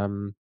about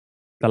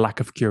the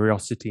lack of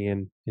curiosity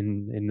in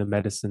the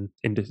medicine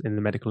in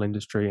the medical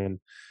industry,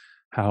 and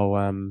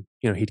how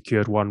he'd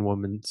cured one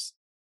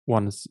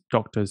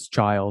doctor's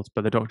child,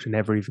 but the doctor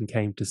never even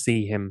came to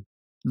see him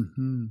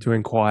to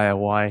inquire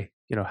why,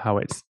 how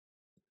it's.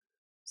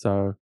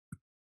 So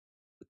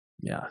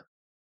yeah,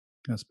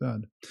 that's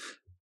bad.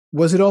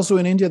 Was it also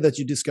in India that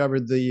you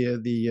discovered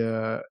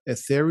the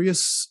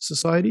Aetherius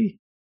Society?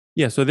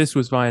 Yeah, so this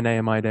was via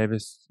Nehemiah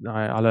Davis.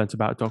 I learned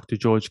about Dr.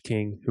 George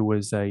King, who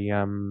was so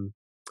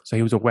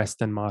he was a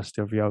Western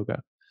master of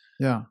yoga.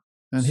 Yeah,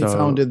 and he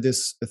founded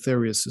this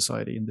Aetherius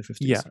Society in the 50s.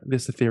 Yeah,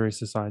 this Aetherius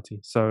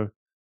Society. So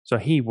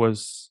he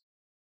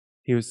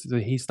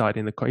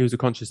started he was a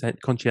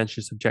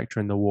conscientious objector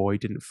in the war. He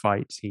didn't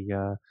fight. He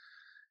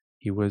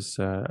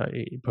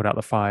put out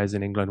the fires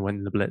in England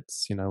when the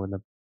Blitz, when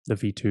the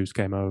V2s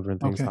came over and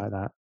things like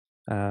that.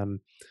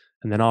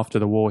 And then after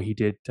the war, he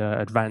did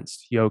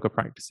advanced yoga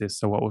practices.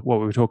 So what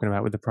we were talking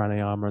about with the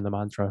pranayama and the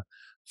mantra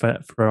for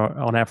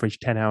on average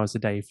 10 hours a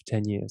day for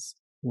 10 years.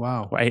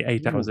 Wow. Or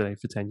 8 hours a day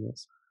for 10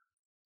 years.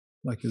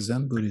 Like a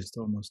Zen Buddhist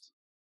almost.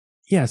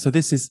 Yeah. So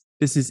this is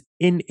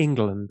in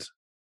England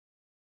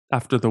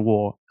after the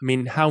war.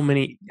 How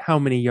many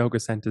yoga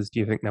centers do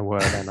you think there were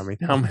then?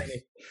 How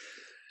many?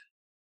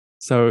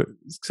 So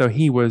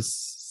he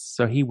was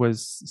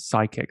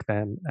psychic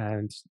then,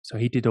 and so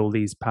he did all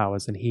these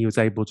powers, and he was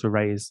able to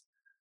raise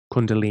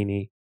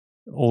Kundalini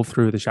all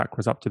through the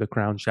chakras up to the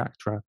crown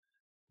chakra.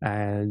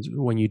 And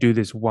when you do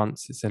this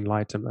once, it's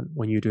enlightenment.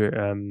 When you do it,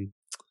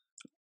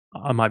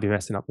 I might be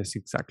messing up this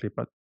exactly,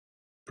 but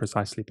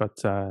precisely. But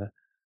the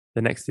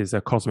next is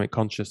a cosmic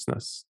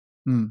consciousness.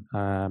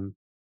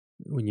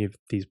 When you've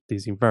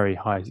these very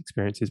high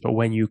experiences, but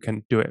when you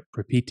can do it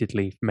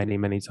repeatedly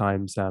many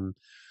times,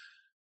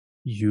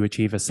 you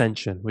achieve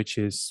ascension, which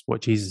is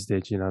what Jesus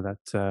did.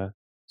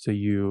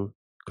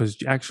 Because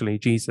actually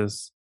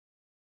Jesus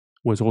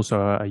was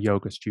also a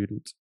yoga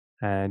student,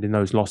 and in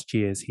those lost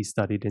years he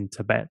studied in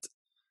Tibet.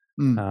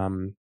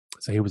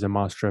 So he was a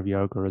master of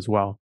yoga as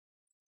well.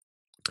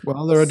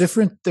 Well, there are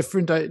different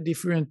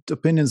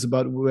opinions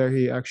about where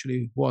he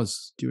actually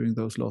was during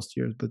those lost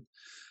years, but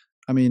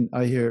I mean,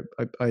 I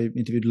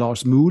interviewed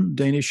Lars Muhl,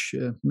 Danish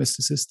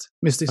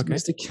mystic,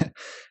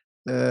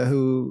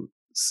 who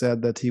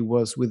said that he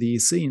was with the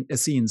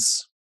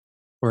Essenes.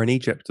 Or in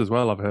Egypt as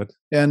well, I've heard.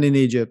 And in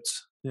Egypt.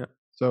 Yeah.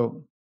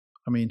 So,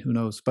 I mean, who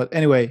knows? But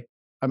anyway,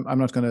 I'm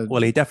not going to...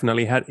 Well, he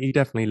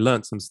definitely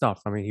learned some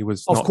stuff. I mean, he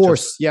was... Of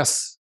course,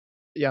 yes.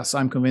 Yes,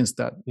 I'm convinced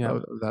that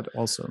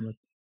also. But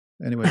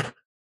anyway...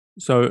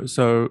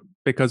 So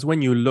because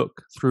when you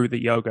look through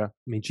the yoga,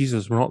 I mean,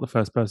 Jesus was not the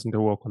first person to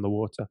walk on the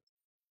water.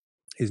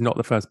 He's not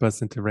the first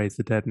person to raise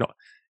the dead. Not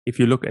if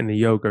you look in the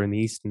yoga in the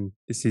Eastern,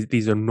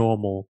 these are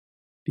normal.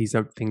 These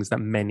are things that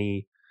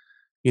many,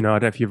 I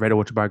don't know if you've read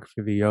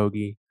Autobiography of a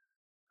Yogi,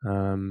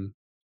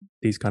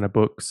 these kind of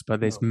books, but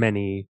there's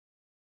many.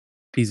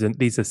 These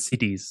are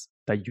cities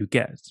that you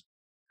get,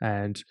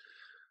 and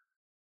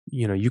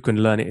you can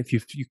learn it if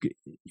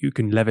you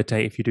can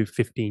levitate if you do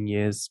 15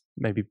 years,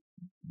 maybe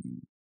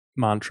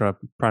mantra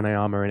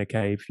pranayama in a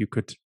cave.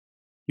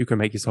 You can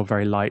make yourself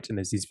very light, and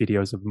there's these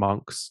videos of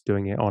monks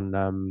doing it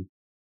on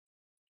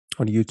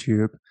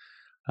YouTube.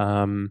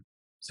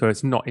 So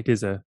it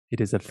is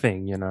a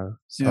thing,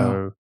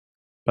 So,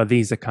 but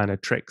these are kind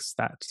of tricks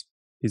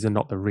these are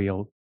not the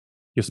real.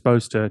 You're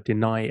supposed to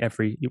deny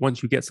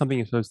once you get something,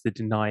 you're supposed to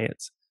deny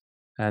it,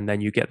 and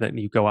then you get that, and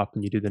you go up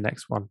and you do the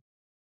next one,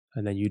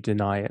 and then you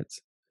deny it,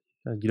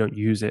 and you don't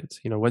use it.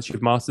 Once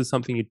you've mastered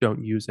something, you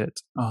don't use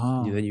it,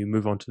 and then you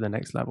move on to the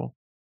next level.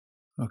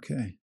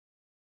 Okay.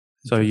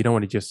 So you don't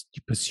want to just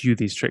pursue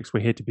these tricks.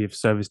 We're here to be of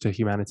service to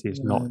humanity.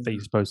 It's not that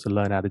you're supposed to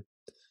learn how to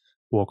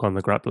walk on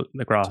the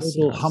grass.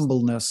 Total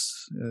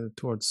humbleness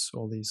towards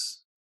all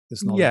this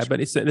knowledge. Yeah, but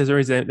there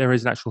is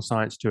an actual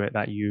science to it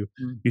that you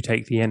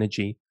take the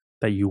energy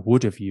that you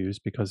would have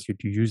used because you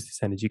use this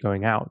energy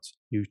going out.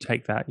 You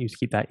take that, you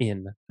keep that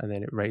in, and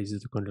then it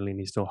raises the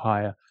Kundalini still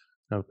higher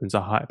and opens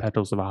the higher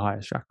petals of a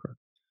higher chakra.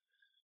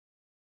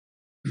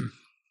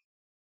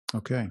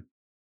 Okay.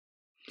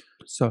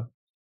 So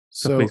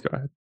please go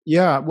ahead.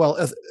 Yeah, well,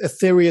 the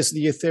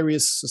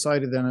Aetherius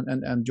Society then,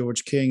 and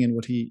George King and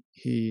what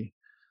he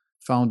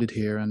founded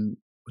here and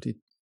what he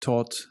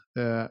taught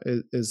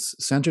is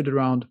centered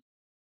around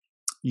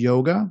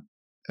yoga,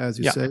 as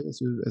you say,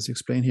 as you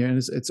explain here, and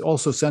it's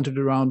also centered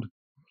around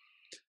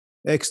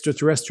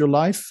extraterrestrial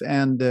life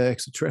and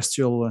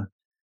extraterrestrial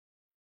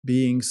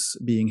beings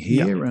being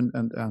here and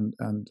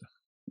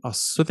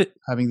us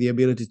having the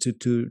ability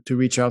to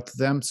reach out to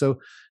them. So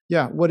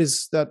what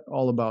is that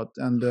all about?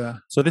 And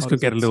so this could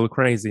get a little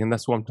crazy, and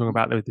that's what I'm talking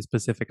about with this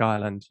Pacific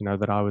Island.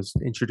 That I was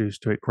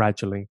introduced to it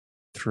gradually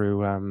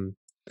through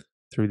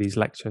these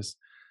lectures.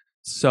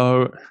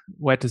 So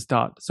where to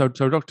start? So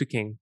Dr.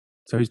 King,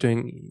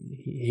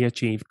 he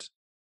achieved,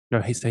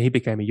 he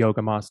became a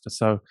yoga master.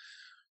 So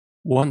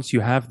once you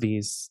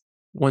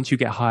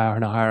get higher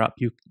and higher up,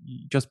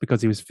 just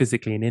because he was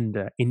physically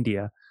in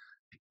India,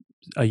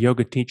 a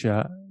yoga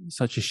teacher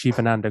such as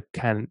Shivananda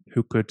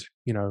who could,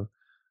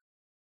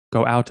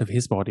 go out of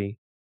his body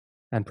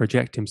and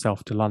project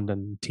himself to London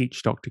and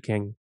teach Dr.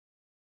 King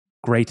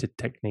greater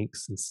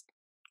techniques and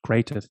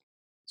greater.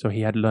 So he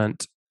had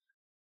learnt,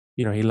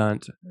 he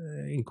learnt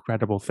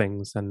incredible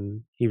things,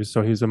 and he was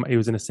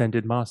an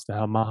ascended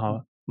master,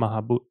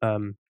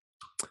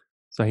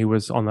 so he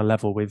was on the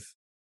level with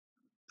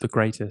the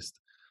greatest.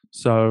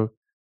 So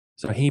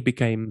he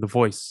became the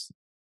voice,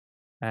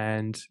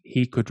 and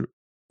he could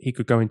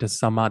go into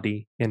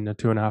samadhi in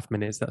 2.5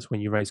 minutes. That's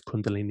when you raise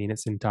Kundalini in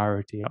its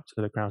entirety up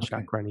to the crown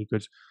chakra, and he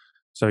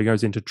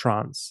goes into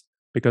trance.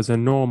 Because a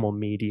normal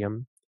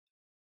medium,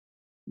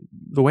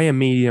 the way a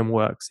medium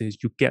works is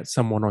you get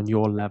someone on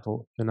your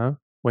level.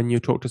 When you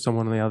talk to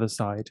someone on the other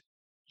side,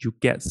 you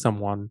get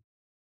someone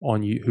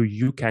on you who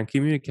you can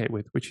communicate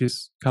with, which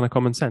is kind of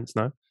common sense,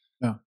 no?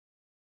 Yeah.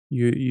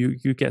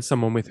 You get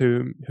someone with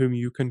whom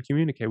you can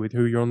communicate with,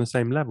 who you're on the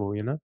same level.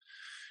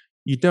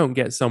 You don't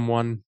get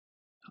someone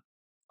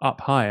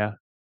up higher,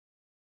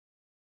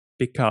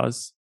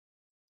 because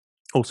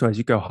also as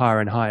you go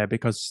higher and higher,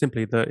 because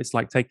simply it's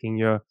like taking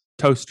your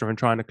toaster and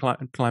trying to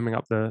climbing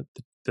up the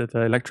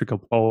electrical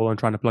pole and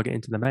trying to plug it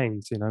into the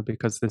mains,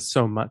 because there's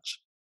so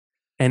much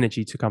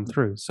energy to come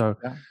through. So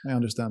I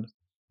understand.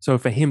 So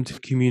for him to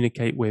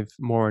communicate with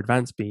more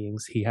advanced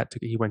beings, he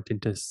went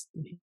into,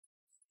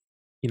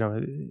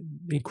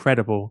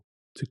 incredible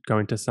to go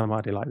into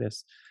samadhi like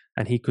this.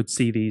 and he could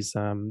see these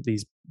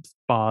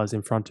bars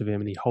in front of him,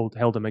 and he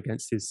held them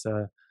against his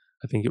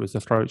I think it was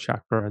the throat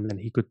chakra, and then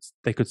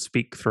they could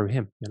speak through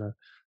him,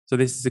 So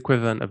this is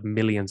equivalent of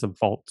millions of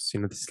volts.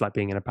 This is like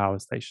being in a power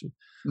station.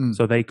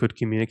 So they could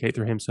communicate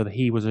through him, so that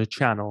he was a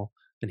channel,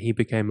 and he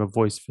became a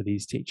voice for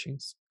these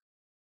teachings.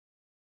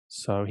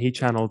 So he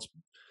channeled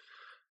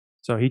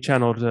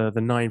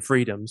the Nine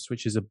Freedoms,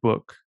 which is a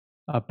book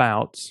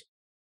about.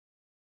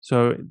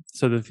 So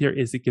the theory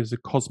is it gives a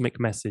cosmic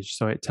message.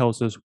 So it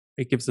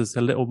gives us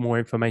a little more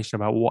information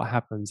about what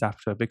happens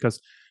after.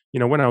 Because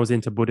when I was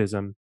into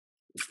Buddhism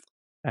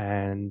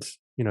and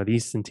the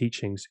Eastern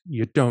teachings,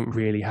 you don't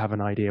really have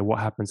an idea what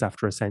happens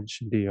after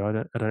ascension, do you? I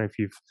don't know if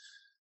you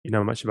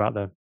know much about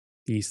the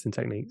Eastern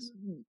techniques.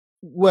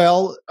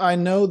 Well, I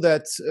know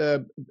that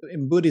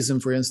in Buddhism,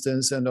 for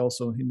instance, and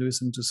also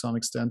Hinduism to some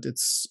extent,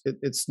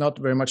 it's not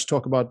very much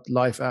talk about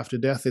life after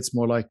death. It's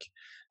more like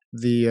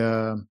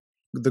the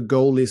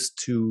goal is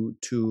to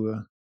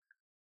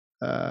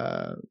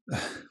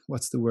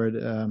what's the word?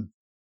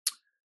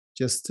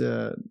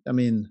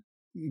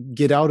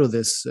 Get out of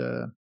this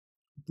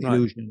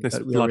illusion, this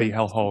bloody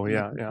hellhole.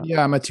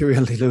 Yeah,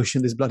 material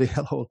illusion, this bloody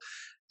hellhole.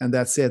 And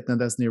that's it, and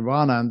that's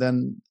nirvana. And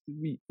then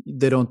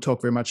they don't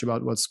talk very much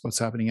about what's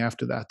happening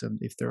after that, and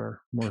if there are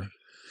more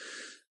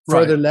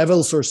further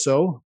levels or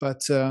so.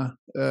 But so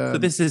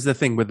this is the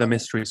thing with the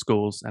mystery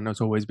schools, and it's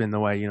always been the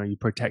way. You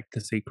protect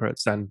the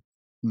secrets, and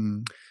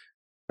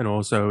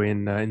also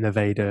in the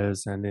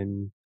Vedas,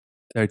 and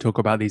they talk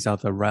about these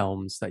other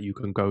realms that you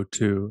can go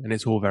to, and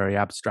it's all very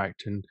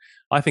abstract. And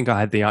I think I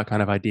had the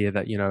kind of idea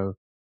that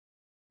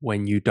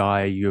when you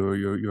die,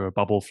 you're a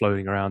bubble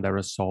floating around. They're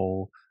a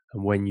soul.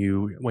 And when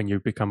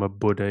you become a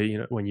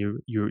Buddha, when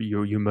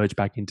you merge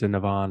back into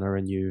nirvana,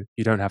 and you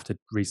don't have to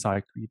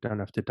recycle, you don't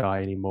have to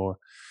die anymore,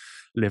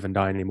 live and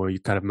die anymore.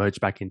 You kind of merge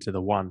back into the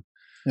one.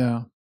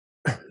 Yeah.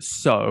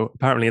 So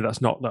apparently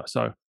that's not that.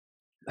 So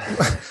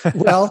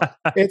well,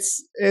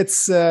 it's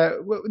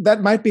that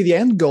might be the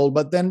end goal,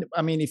 but then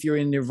if you're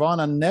in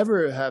nirvana,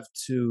 never have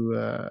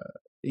to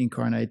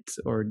incarnate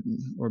or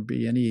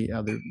be any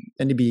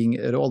being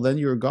at all, then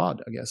you're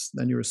God, I guess.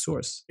 Then you're a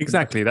source.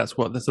 Exactly.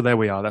 So there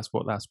we are. That's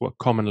what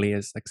commonly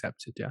is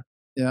accepted.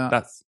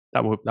 Yeah.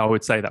 I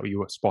would say that you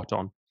were spot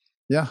on.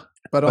 Yeah,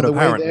 but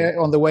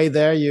on the way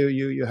there,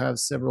 you have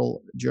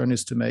several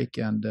journeys to make,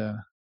 and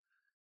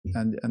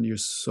your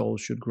soul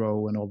should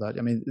grow and all that.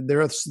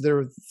 There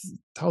are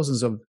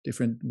thousands of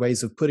different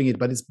ways of putting it,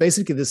 but it's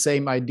basically the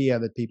same idea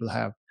that people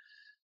have.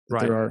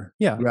 Right. There are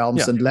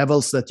realms and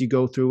levels that you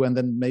go through, and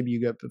then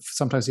maybe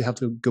sometimes you have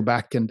to go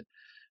back and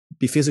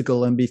be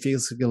physical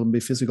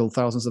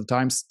thousands of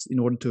times in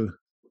order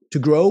to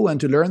grow and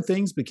to learn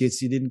things,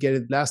 because you didn't get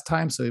it last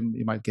time, so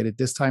you might get it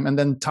this time. And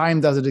then time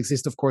doesn't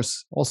exist, of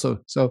course, also.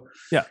 So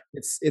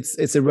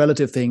it's a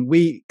relative thing.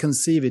 We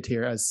conceive it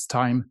here as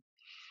time,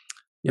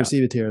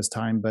 perceive it here as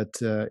time, but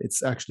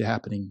it's actually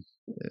happening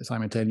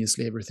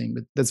simultaneously, everything.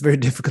 But that's very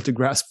difficult to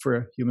grasp for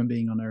a human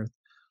being on Earth.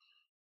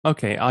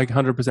 Okay, I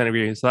 100%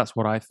 agree. So that's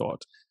what I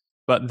thought.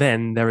 But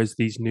then there is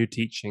these new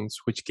teachings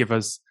which give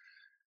us,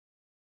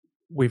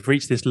 we've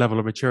reached this level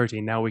of maturity.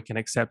 Now we can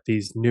accept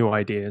these new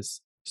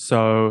ideas.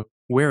 So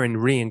we're in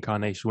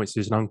reincarnation, which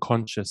is an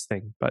unconscious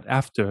thing. But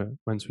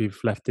once we've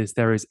left this,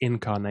 there is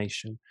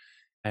incarnation.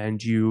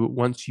 And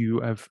once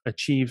you have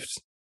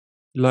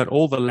learned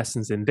all the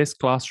lessons in this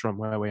classroom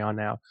where we are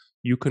now,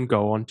 you can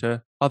go on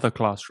to other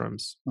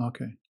classrooms.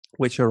 Okay.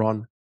 Which are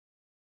on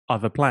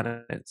other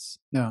planets.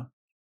 Yeah.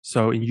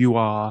 So you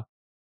are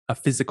a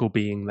physical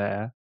being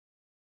there.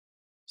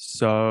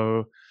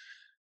 So,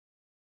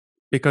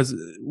 because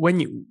when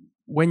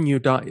you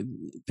die,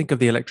 think of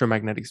the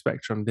electromagnetic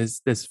spectrum.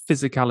 There's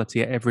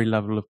physicality at every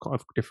level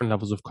of different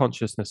levels of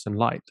consciousness and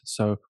light.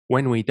 So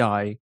when we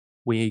die,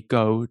 we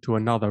go to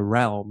another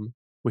realm,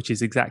 which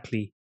is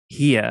exactly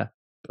here,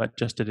 but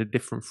just at a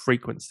different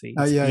frequency.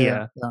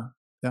 Yeah.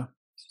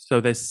 So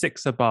there's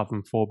 6 above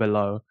and 4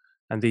 below.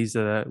 And these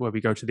are where we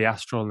go to the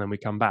astral, and then we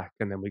come back,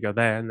 and then we go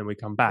there, and then we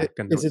come back.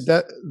 And is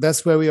it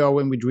that's where we are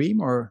when we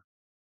dream, or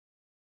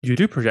you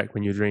do project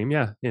when you dream?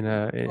 Yeah.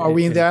 Are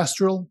we in the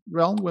astral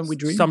realm when we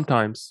dream?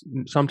 Sometimes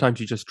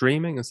you're just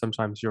dreaming, and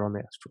sometimes you're on the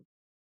astral.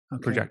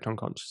 Okay. Project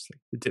unconsciously.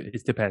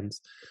 It depends.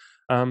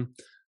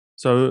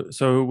 So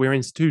we're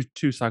in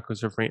two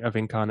cycles of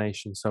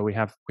incarnation. So we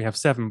have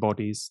 7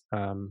 bodies.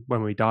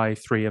 When we die,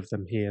 3 of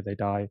them here they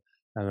die,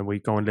 and then we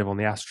go and live on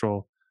the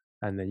astral.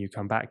 And then you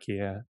come back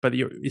here. But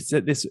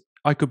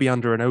I could be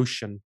under an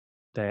ocean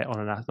there on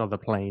another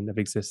plane of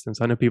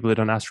existence. I know people that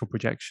do astral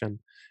projection,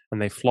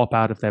 and they flop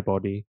out of their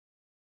body.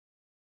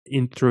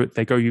 You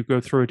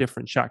go through a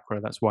different chakra.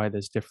 That's why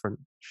there's different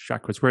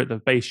chakras. We're at the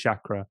base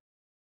chakra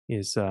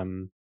is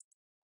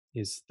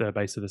the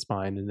base of the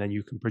spine, and then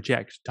you can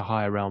project to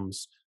higher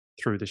realms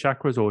through the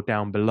chakras, or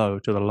down below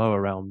to the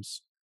lower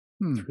realms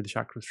through the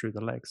chakras, through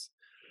the legs.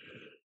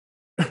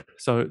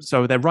 So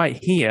they're right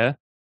here.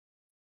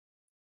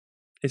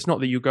 It's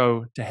not that you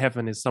go to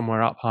heaven is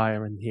somewhere up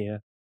higher in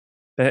here.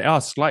 They are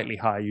slightly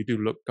higher. You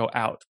do go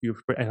out. You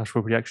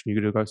astral projection.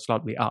 You do go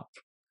slightly up,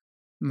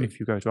 if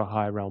you go to a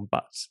higher realm,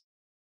 but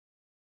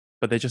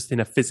they're just in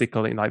a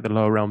physical, like the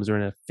lower realms are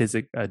in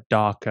a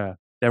darker,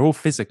 they're all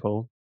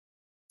physical,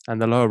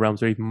 and the lower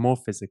realms are even more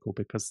physical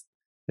because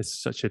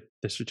it's such a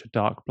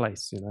dark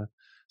place, you know.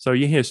 So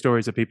you hear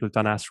stories of people who've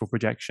done astral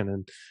projection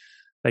and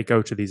they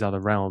go to these other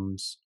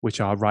realms, which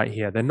are right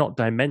here. They're not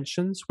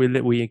dimensions.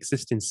 We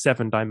exist in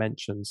 7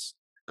 dimensions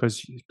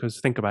because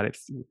think about it,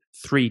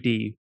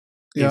 3D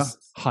is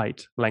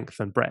height, length,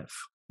 and breadth.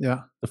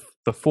 Yeah.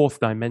 The 4th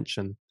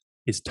dimension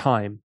is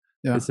time.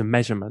 Yeah. It's a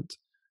measurement.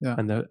 Yeah.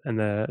 And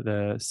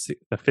the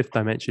 5th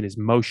dimension is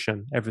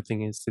motion.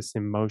 Everything is just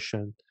in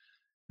motion.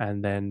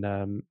 And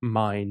then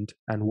mind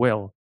and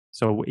will.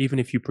 So even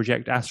if you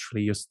project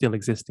astrally, you're still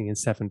existing in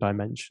 7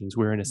 dimensions.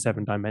 We're in a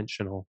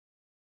 7-dimensional.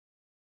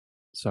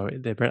 So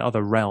there are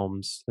other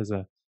realms. There's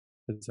a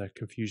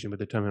confusion with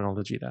the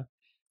terminology there.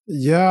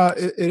 Yeah,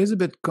 it is a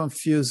bit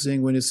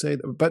confusing when you say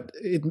that, but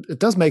it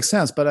does make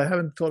sense. But I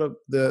haven't thought of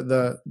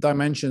the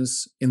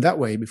dimensions in that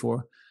way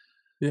before.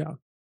 Yeah,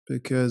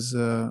 because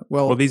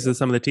well, these are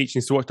some of the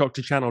teachings to what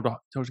Dr.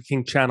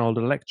 King channeled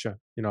a lecture,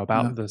 you know,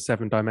 about the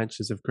 7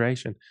 dimensions of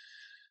creation.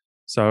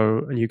 So,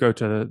 and you go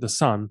to the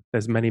sun,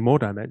 there's many more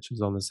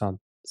dimensions on the sun.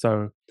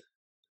 So,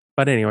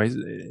 but anyways,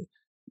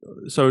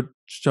 so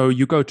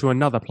you go to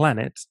another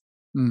planet,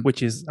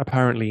 which is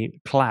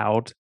apparently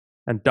cloud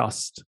and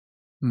dust,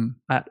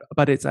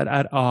 but it's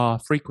at our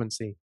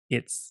frequency.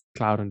 It's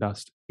cloud and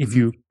dust. If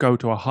you go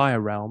to a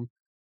higher realm,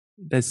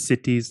 there's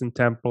cities and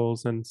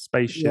temples and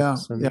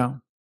spaceships,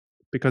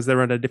 because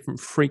they're at a different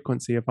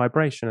frequency of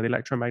vibration of the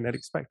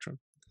electromagnetic spectrum.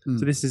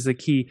 So this is a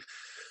key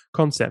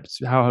concept,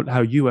 how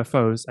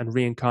UFOs and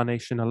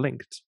reincarnation are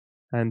linked.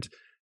 And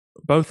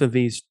both of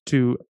these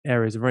 2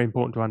 areas are very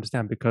important to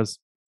understand because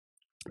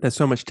there's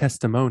so much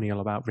testimonial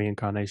about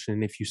reincarnation.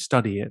 And if you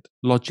study it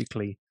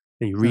logically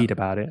and you read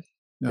about it,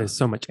 there's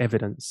so much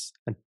evidence.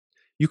 And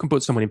you can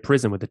put someone in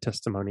prison with a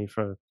testimony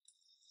for,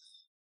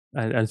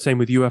 and same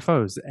with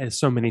UFOs. There's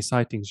so many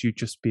sightings, you'd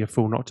just be a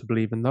fool not to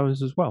believe in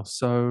those as well.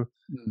 So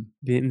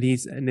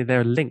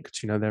they're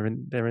linked, you know, they're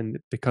in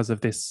because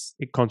of this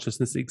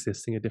consciousness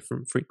existing at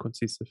different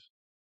frequencies of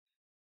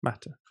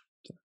matter.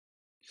 So.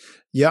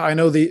 Yeah, I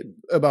know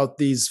about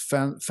these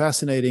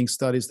fascinating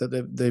studies that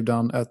they've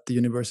done at the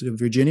University of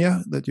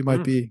Virginia that you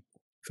might be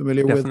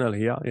familiar with.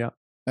 Definitely, yeah.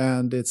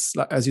 And it's,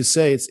 as you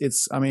say,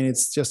 it's I mean,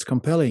 it's just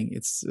compelling.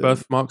 It's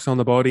birthmarks on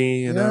the body,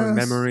 you know,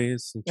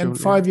 memories, and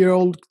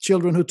 5-year-old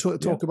children who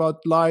talk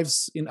about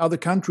lives in other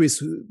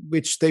countries,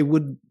 which they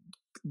would.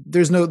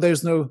 There's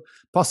no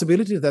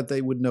possibility that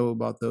they would know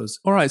about those.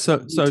 All right,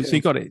 so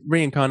you got it.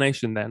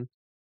 Reincarnation, then.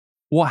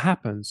 What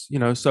happens? You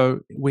know,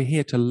 so we're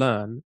here to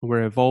learn.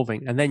 We're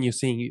evolving, and then you're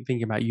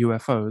thinking about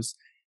UFOs.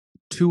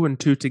 2 and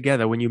 2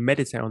 together. When you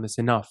meditate on this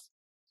enough,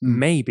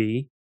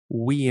 maybe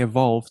we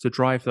evolve to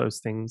drive those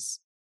things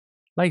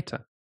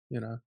later. You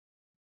know.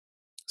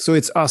 So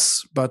it's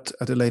us, but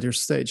at a later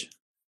stage.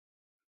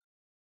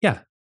 Yeah,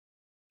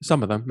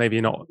 some of them,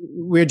 maybe not.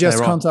 We're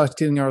just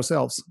contacting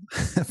ourselves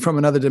from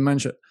another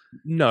dimension.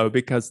 No,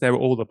 because they're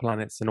all the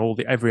planets and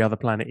every other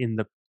planet in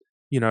the,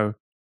 you know,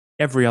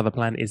 every other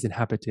planet is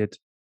inhabited.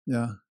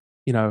 Yeah.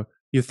 You know,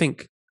 you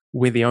think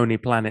we're the only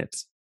planet,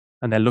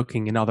 and they're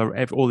looking in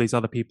all these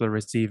other people are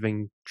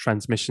receiving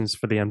transmissions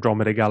for the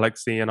Andromeda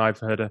galaxy, and I've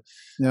heard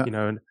you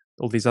know,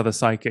 all these other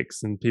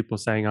psychics and people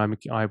saying I'm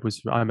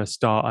a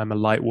star, I'm a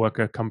light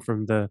worker, come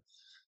from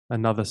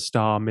another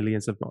star,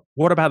 millions of.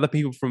 What about the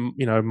people from,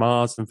 you know,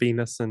 Mars and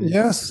Venus and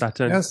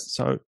Saturn? Yes.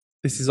 So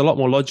this is a lot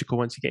more logical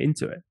once you get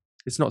into it.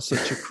 It's not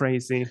such a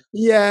crazy.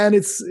 Yeah, and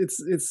it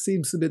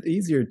seems a bit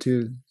easier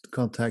to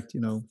contact, you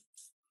know,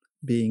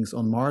 beings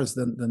on Mars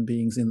than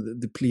beings in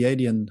the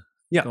Pleiadian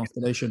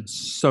constellation.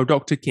 So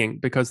Dr. King,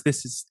 because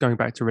this is going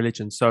back to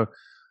religion, so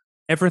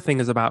everything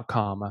is about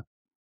karma.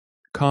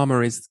 Karma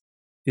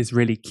is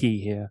really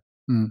key here.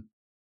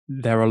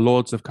 There are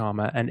lords of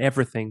karma, and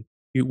everything.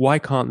 Why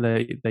can't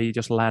they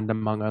just land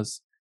among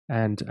us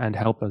and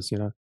help us? You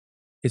know,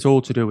 it's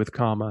all to do with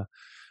karma,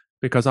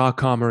 because our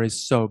karma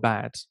is so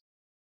bad.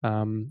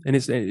 And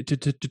it's to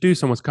do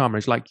someone's karma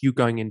is like you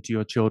going into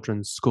your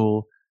children's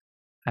school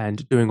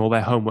and doing all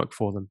their homework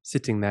for them,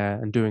 sitting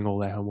there and doing all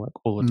their homework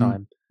all the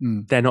time.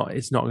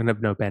 It's not going to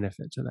have no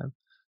benefit to them.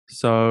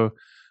 So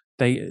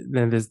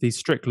then there's these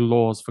strict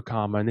laws for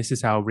karma, and this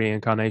is how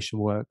reincarnation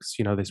works.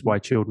 You know, this is why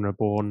children are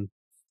born,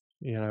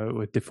 you know,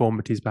 with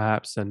deformities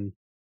perhaps, and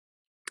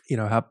you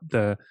know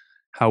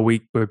how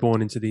we were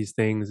born into these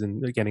things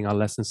and getting our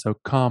lessons. So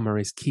karma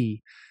is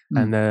key,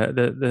 and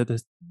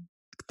the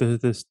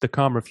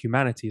karma of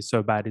humanity is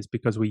so bad is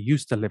because we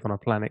used to live on a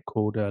planet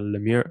called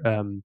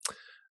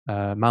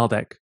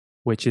Maldek,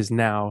 which is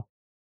now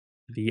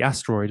the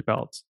asteroid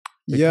belt.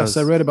 Yes,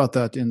 I read about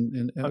that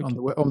on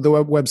the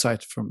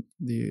website from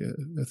the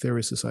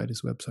Theory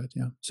Society's website.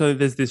 Yeah. So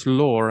there's this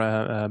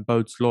law,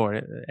 Bode's law.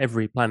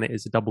 Every planet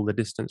is double the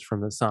distance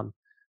from the sun,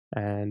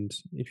 and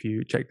if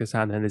you check this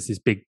out, then there's this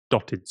big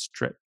dotted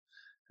strip.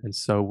 And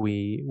so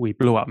we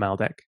blew up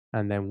Maldek,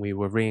 and then we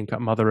were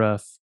reincarnated. Mother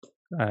Earth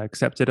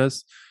accepted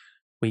us.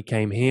 We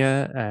came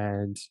here,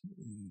 and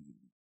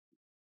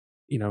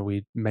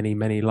we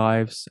many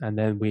lives, and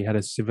then we had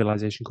a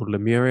civilization called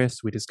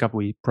Lemurius. We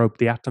probed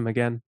the atom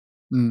again.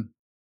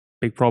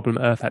 Big problem.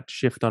 Earth had to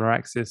shift on our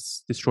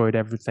axis, destroyed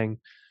everything,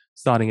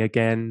 starting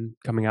again,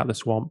 coming out the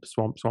swamp.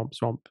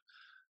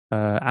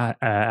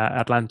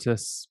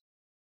 Atlantis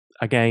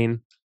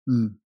again.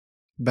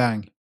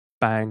 Bang.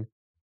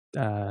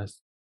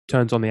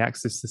 Turns on the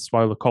axis. This is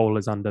why the coal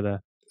is under the.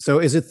 So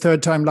is it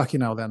third time lucky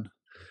now then?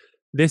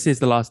 This is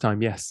the last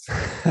time, yes.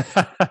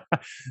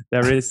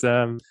 There is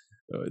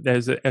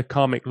there's a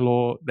karmic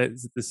law.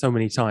 There's so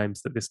many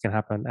times that this can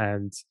happen,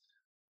 and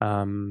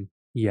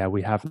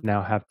we have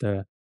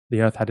the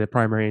Earth had a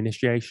primary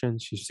initiation.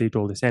 She received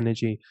all this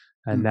energy,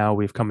 and now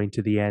we've coming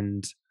to the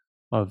end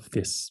of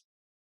this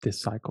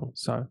cycle.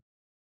 So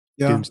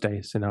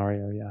doomsday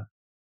scenario,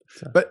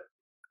 So. But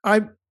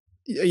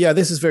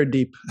this is very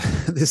deep.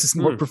 This is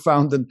more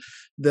profound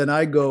than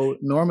I go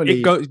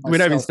normally. We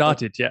haven't even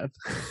started yet.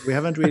 We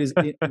haven't really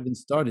even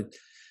started.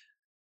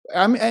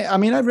 I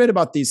mean, I've read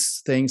about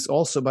these things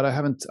also, but I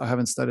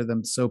haven't studied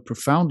them so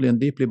profoundly and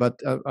deeply.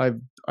 But I've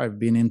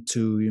been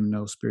into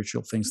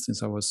spiritual things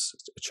since I was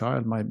a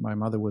child. My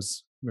mother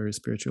was very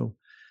spiritual,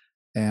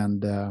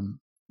 and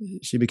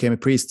she became a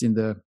priest in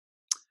the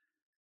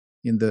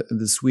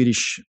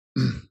Swedish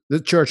the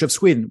Church of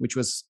Sweden, which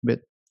was a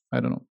bit, I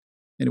don't know.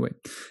 Anyway,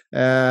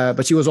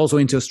 but she was also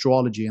into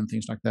astrology and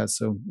things like that.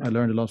 So I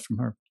learned a lot from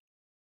her.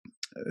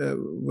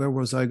 Where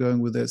was I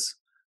going with this?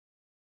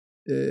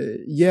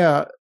 This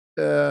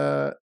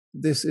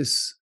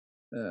is.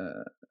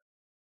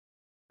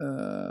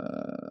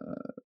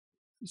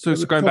 So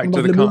going back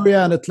to the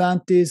Lemuria and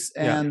Atlantis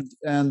and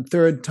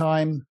third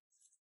time.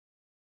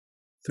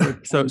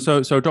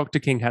 So Dr.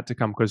 King had to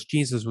come because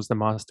Jesus was the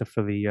master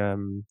for the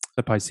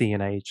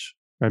Piscean age.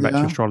 Going back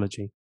to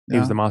astrology. He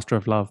was the master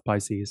of love,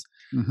 Pisces.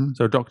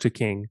 So Dr.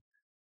 King,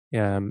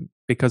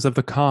 because of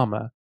the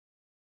karma,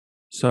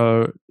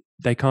 so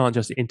they can't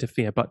just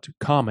interfere. But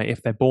karma,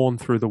 if they're born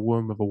through the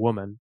womb of a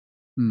woman,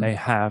 they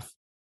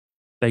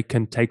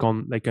can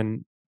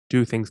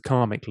do things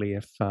karmically.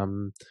 If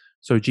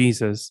so,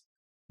 Jesus,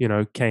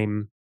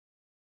 came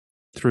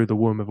through the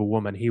womb of a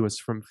woman. He was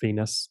from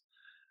Venus.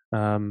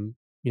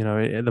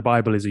 The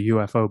Bible is a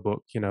UFO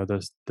book,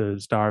 the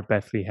Star of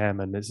Bethlehem,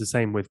 and it's the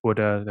same with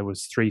Buddha. There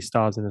was 3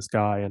 stars in the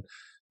sky, and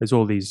there's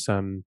all these,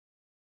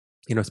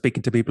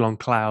 speaking to people on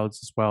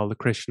clouds as well, the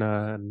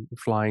Krishna and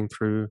flying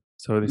through.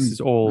 So this is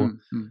all,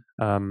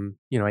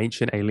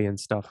 ancient alien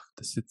stuff,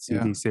 the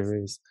CD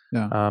series.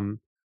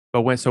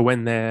 But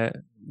when they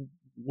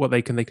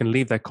can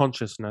leave their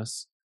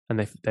consciousness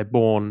and they're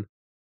born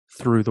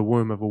through the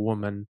womb of a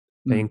woman,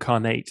 they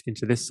incarnate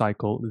into this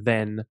cycle,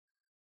 then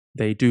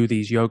they do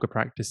these yoga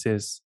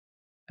practices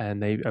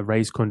and they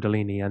raise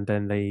Kundalini, and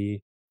then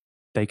they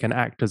can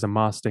act as a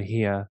master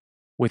here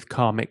with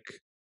karmic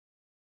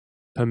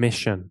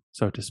permission,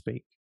 so to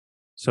speak.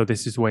 So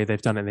this is the way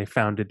they've done it. They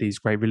founded these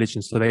great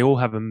religions. So they all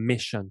have a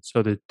mission.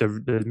 So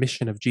the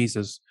mission of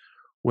Jesus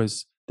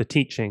was the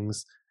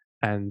teachings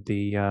and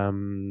the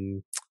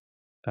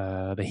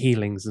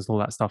healings and all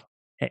that stuff.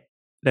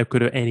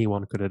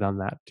 Anyone could have done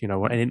that,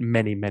 and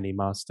many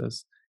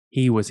masters.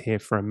 He was here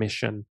for a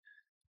mission.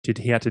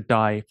 He had to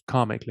die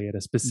karmically at a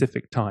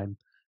specific time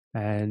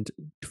and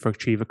for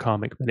achieve a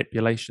karmic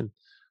manipulation.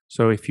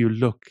 So if you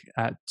look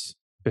at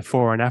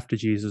before and after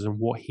Jesus and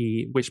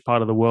which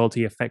part of the world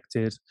he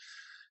affected,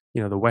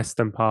 the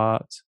Western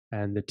part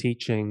and the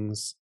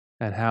teachings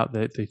and how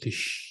the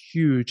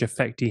huge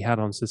effect he had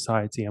on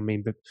society. I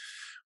mean, but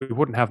we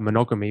wouldn't have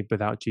monogamy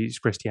without Jesus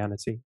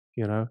Christianity,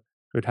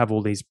 We'd have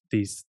all these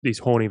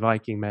horny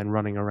Viking men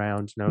running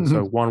around,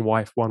 so one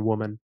wife, one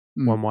woman,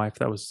 one wife,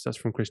 that's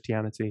from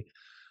Christianity.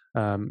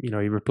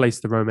 He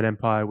replaced the Roman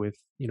Empire with,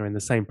 in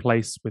the same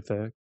place with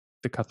the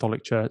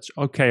Catholic Church.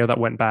 Okay, that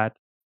went bad.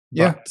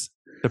 But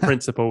the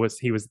principle was,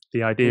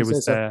 the idea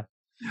was there.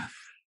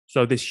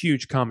 So this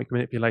huge karmic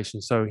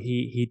manipulation. So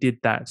he did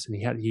that,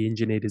 and he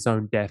engineered his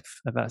own death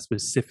at that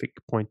specific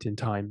point in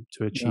time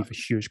to achieve a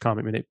huge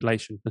karmic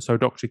manipulation. And so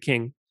Dr.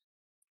 King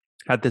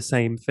had the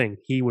same thing.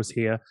 He was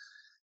here.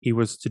 He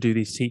was to do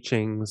these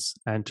teachings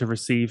and to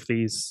receive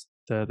the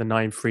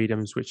 9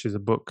 freedoms, which is a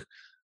book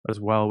as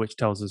well, which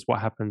tells us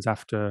what happens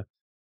after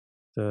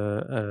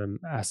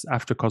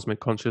after cosmic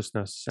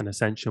consciousness and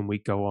ascension. We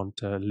go on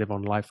to live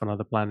on life on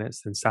other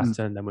planets, then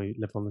Saturn, then we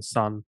live on the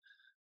sun.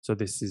 So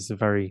this is a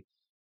very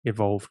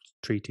evolved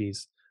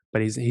treatise.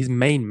 But his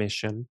main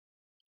mission,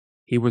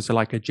 he was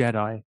like a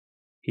Jedi.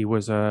 He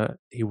was like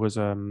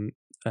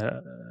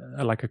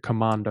a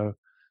commando.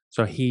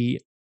 So he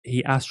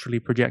astrally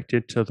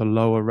projected to the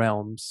lower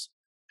realms,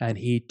 and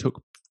he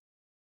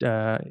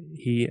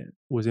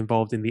was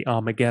involved in the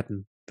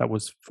Armageddon that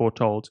was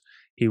foretold.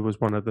 He was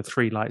one of the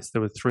 3 lights.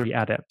 There were 3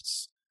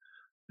 adepts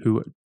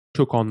who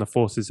took on the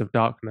forces of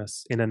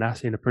darkness in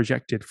a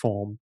projected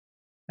form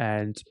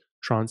and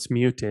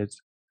transmuted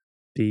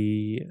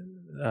the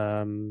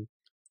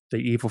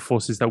evil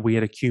forces that we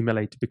had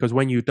accumulated. Because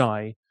when you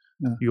die,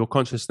 your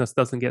consciousness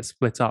doesn't get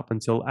split up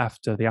until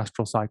after the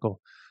astral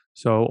cycle.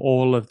 So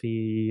all of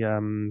the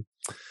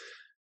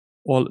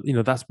Or,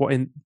 that's what,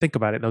 think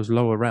about it, those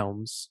lower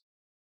realms,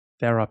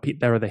 there are the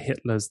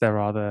Hitlers, there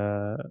are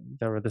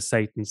the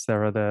Satans,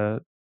 there are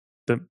the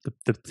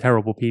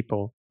terrible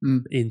people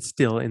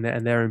still in there,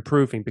 and they're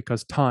improving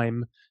because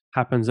time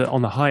happens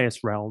on the highest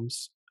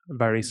realms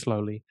very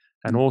slowly,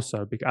 and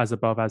also as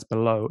above as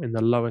below in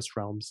the lowest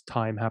realms,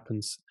 time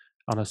happens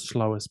on a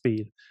slower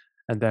speed.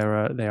 And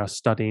they are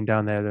studying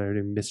down there. They're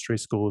doing mystery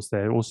schools.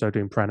 They're also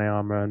doing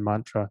pranayama and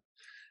mantra,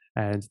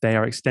 and they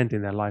are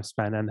extending their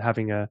lifespan and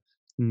having a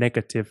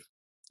negative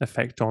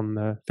effect on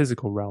the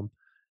physical realm.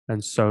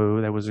 And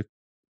so there was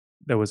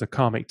a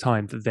karmic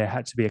time that there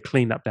had to be a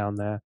cleanup down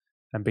there,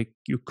 and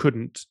you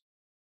couldn't.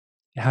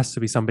 It has to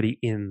be somebody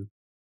in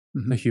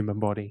the human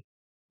body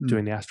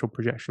doing the astral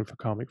projection for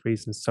karmic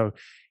reasons. So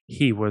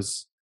he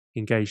was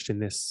engaged in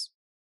this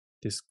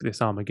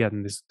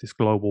Armageddon, this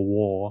global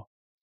war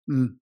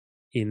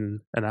in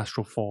an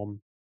astral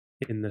form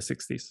in the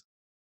 60s.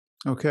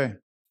 Okay.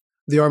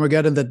 The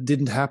Armageddon that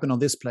didn't happen on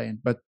this plane,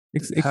 but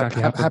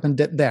happened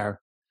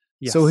there.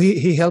 Yes. So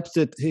he helped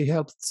it. He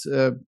helped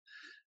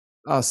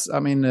us. I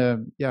mean,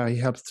 he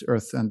helped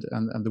Earth and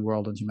the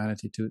world and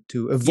humanity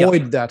to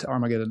avoid that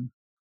Armageddon.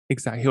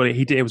 Exactly.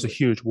 He did. It was a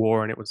huge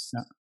war, and it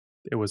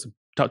was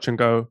touch and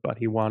go, but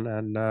he won.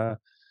 And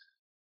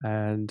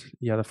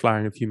the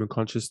flowering of human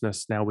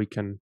consciousness. Now we're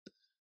in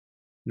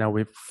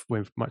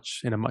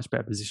a much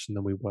better position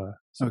than we were.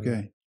 So,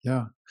 okay.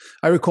 Yeah.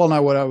 I recall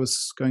now what I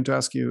was going to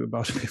ask you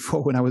about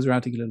before when I was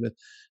ranting a little bit.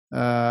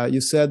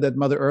 You said that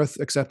Mother Earth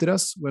accepted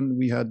us when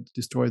we had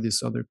destroyed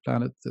this other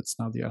planet that's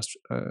now the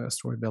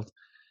asteroid belt.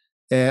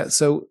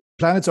 So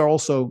planets are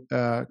also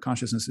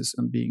consciousnesses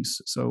and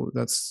beings. So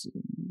that's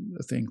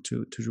a thing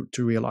to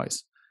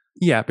realize.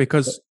 Yeah,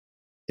 because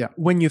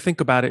when you think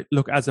about it,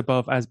 look, as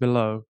above, as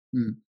below,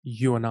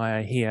 you and I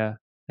are here.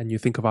 And you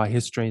think of our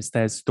histories,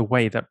 there's the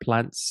way that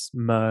plants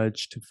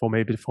merge to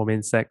form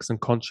insects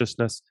and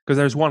consciousness. Because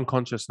there's one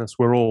consciousness,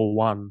 we're all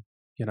one,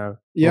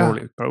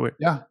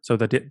 So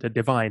the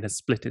divine has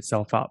split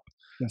itself up.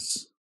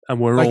 Yes.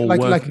 And we're all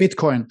like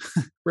Bitcoin.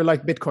 We're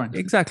like Bitcoin.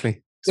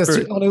 Exactly.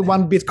 There's only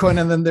one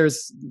Bitcoin, and then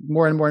there's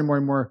more and more and more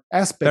and more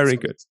aspects. Very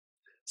good.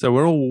 So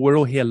we're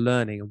all here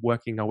learning and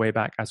working our way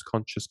back as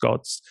conscious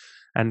gods.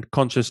 And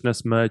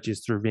consciousness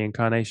merges through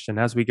reincarnation.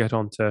 As we get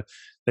on to,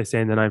 they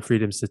say in the Nine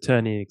Freedoms,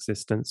 Saturnian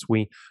existence,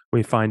 we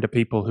find a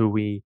people who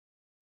we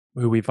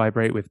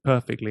vibrate with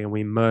perfectly, and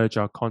we merge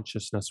our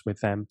consciousness with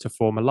them to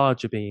form a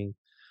larger being.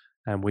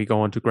 And we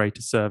go on to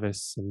greater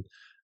service,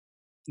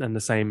 and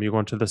the same, you go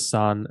on to the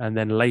sun, and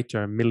then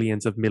later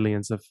millions of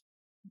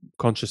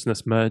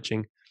consciousness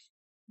merging,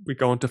 we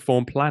go on to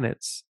form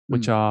planets,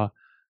 which are,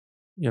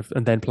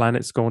 and then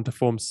planets go on to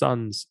form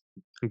suns,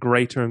 and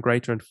greater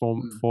and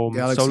form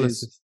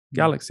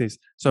galaxies.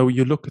 So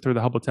you look through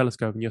the Hubble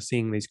telescope and you're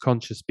seeing these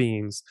conscious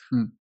beings,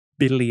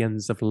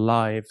 billions of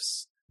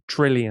lives,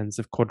 trillions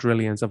of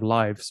quadrillions of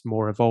lives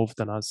more evolved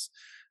than us.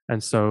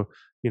 And so,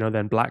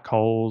 then black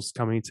holes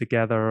coming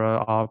together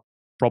are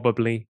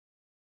probably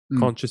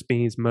conscious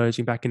beings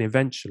merging back, and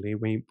eventually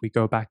we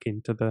go back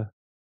into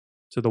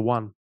the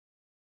one.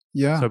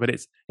 Yeah. So, but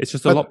it's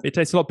just a lot. It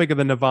takes a lot bigger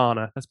than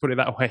Nirvana. Let's put it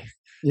that way.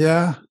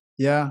 Yeah.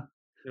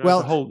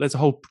 There's a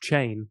whole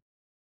chain.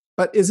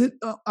 But is it?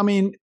 I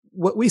mean,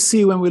 what we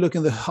see when we look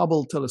in the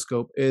Hubble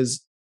telescope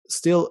is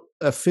still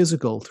a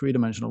physical,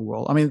 three-dimensional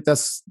world. I mean,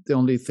 that's the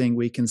only thing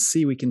we can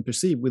see, we can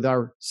perceive with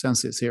our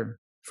senses here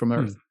from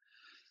Earth.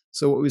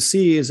 So what we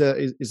see is a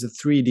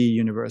 3D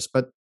universe,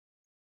 but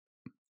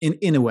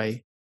in a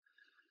way.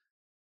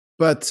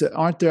 But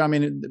aren't there? I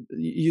mean,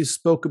 you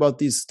spoke about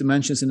these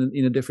dimensions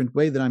in a different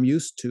way than I'm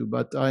used to.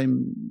 But I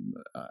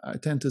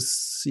tend to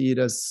see it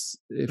as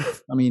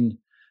if, I mean,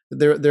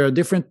 there are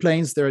different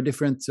planes, there are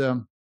different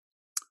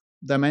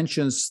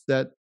dimensions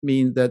that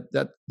mean that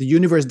the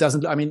universe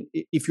doesn't. I mean,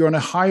 if you're in a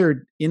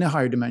higher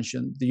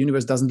dimension, the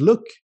universe doesn't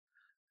look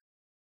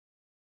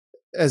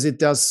as it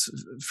does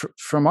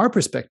from our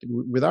perspective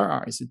with our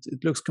eyes.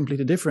 It looks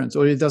completely different,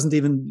 or it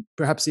doesn't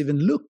perhaps even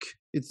look.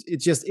 It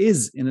just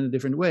is in a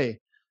different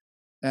way.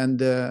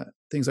 And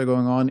things are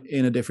going on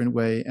in a different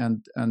way,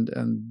 and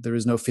there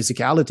is no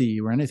physicality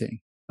or anything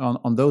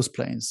on those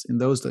planes, in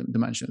those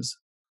dimensions.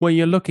 Well,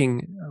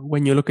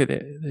 when you look at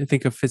it,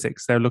 think of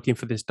physics. They're looking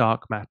for this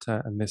dark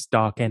matter and this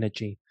dark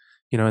energy,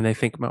 and they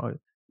think,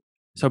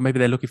 so maybe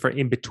they're looking for it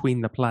in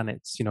between the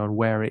planets, and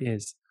where it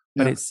is.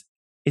 But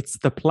it's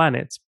the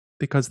planets,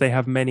 because they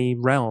have many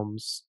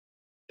realms.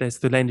 There's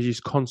the energies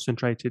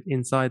concentrated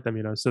inside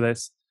them, So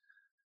there's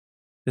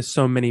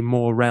so many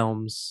more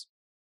realms.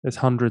 There's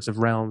hundreds of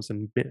realms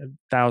and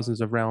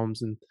thousands of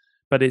realms,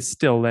 but it's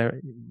still there.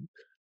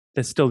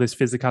 There's still this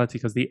physicality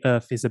because the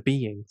Earth is a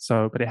being.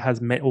 So, but it has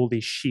all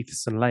these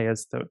sheaths and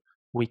layers that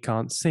we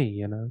can't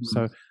see.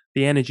 So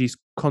the energy is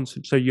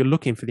constant. So you're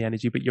looking for the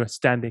energy, but you're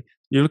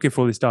looking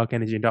for this dark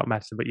energy and dark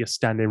matter, but you're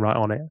standing right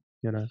on it.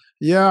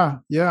 Yeah.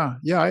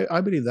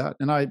 I believe that,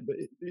 and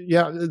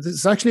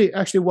it's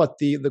actually what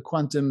the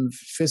quantum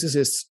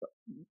physicists,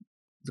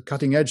 the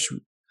cutting edge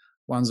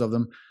ones of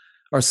them,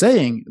 are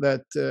saying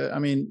that I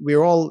mean,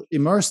 we're all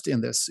immersed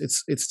in this.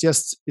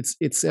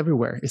 It's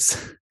everywhere.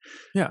 It's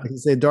Yeah. like I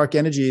say, dark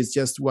energy is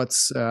just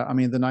what's I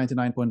mean, the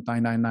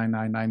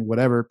 99.99999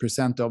 whatever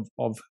percent of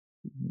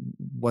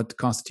what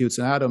constitutes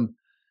an atom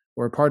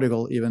or a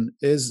particle even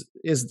is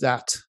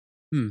that.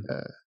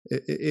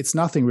 It's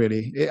nothing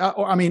really.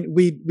 I mean,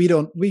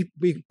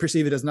 we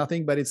perceive it as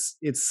nothing, but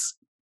it's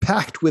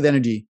packed with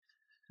energy.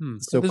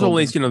 There's all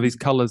these, these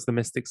colors the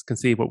mystics can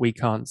see, but we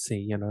can't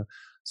see,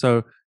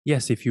 So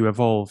yes, if you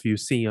evolve, you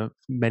see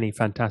many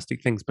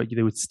fantastic things, but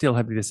they would still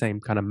have the same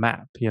kind of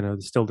map.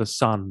 There's still the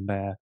sun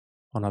there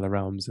on other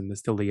realms, and there's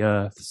still the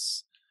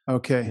earths.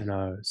 Okay.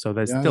 So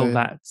there's still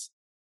that,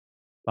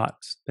 but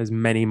there's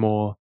many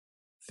more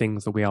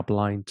things that we are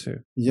blind to.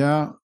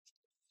 Yeah.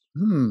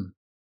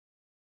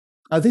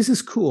 This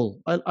is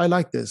cool. I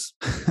like this.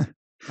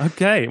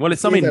 Okay. Well,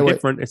 it's something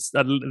different. It's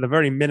at the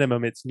very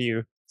minimum, it's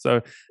new.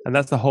 So, and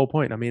that's the whole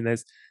point. I mean,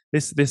 there's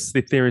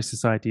the Theory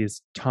Society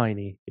is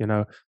tiny,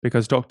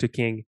 because Dr.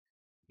 King,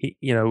 he,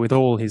 with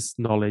all his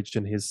knowledge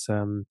and his,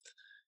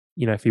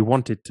 if he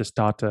wanted to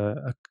start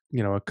a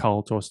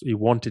cult, or he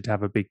wanted to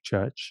have a big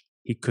church,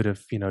 he could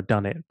have,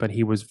 done it, but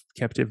he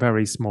kept it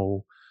very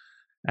small.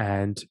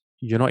 And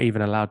you're not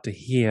even allowed to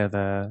hear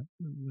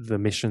the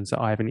missions that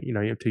I've,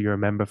 until you're a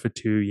member for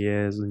 2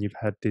 years, and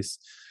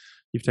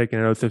you've taken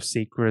an oath of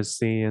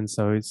secrecy, and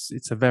so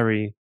it's a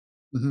very,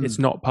 it's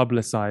not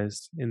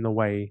publicized in the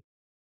way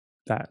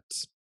that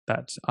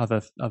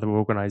other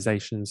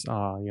organizations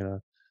are,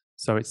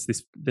 So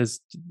there's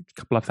a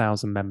couple of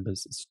thousand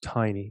members. It's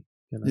tiny.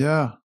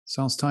 Yeah,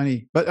 sounds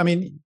tiny. But I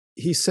mean,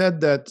 he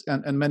said that,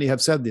 and many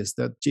have said this,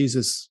 that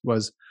Jesus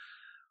was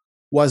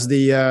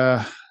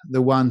the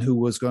one who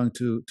was going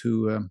to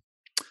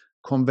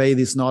convey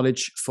this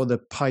knowledge for the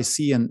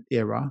Piscean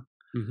era,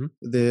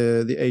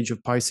 the age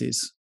of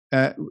Pisces.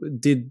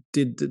 Did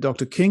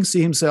Dr. King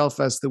see himself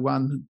as the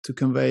one to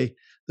convey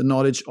the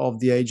knowledge of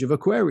the age of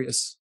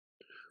Aquarius?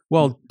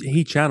 Well,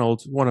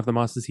 one of the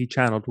masters he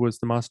channeled was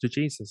the Master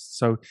Jesus.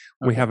 So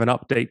we have an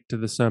update to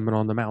the Sermon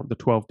on the Mount, the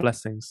 12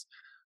 blessings.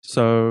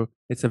 So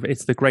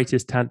it's the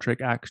greatest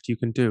tantric act you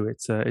can do.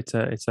 It's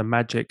a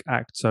magic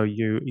act. So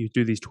you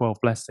do these 12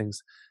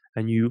 blessings,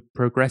 and you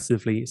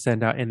progressively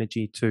send out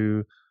energy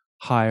to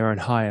higher and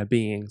higher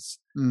beings.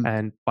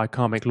 And by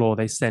karmic law,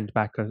 they send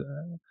back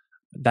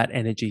that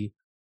energy,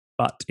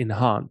 but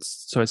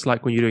enhanced. So it's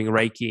like when you're doing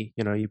Reiki,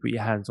 you put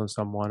your hands on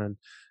someone,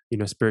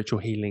 and spiritual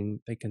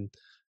healing, they can,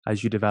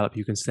 as you develop,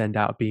 you can send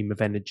out a beam of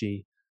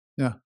energy.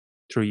 Yeah.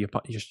 Through your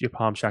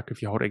palm chakra.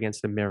 If you hold it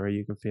against the mirror,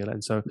 you can feel it.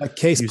 And so, like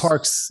Case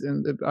Parks,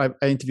 and I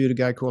interviewed a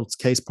guy called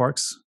Case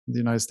Parks in the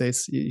United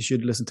States. You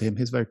should listen to him.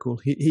 He's very cool.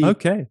 He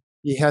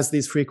has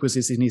these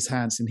frequencies in his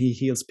hands, and he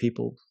heals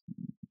people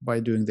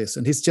by doing this.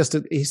 And he's just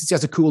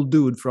a cool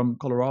dude from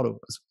Colorado.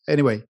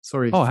 Anyway,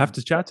 sorry. Oh, I have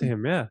to chat to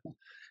him. Yeah.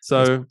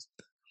 So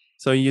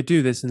you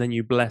do this, and then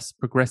you bless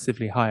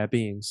progressively higher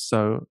beings.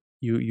 So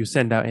you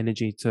send out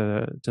energy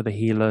to the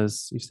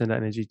healers, you send out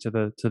energy to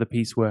the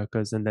peace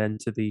workers, and then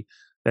to the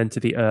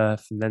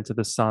earth, and then to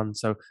the sun.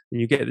 So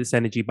you get this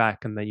energy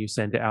back, and then you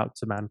send it out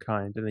to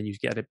mankind, and then you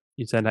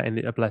send out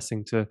a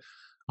blessing to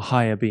a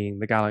higher being,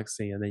 the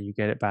galaxy, and then you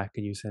get it back,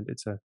 and you send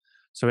it to.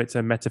 So it's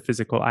a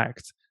metaphysical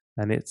act,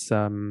 and it's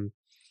so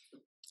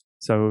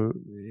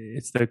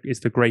it's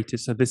the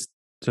greatest.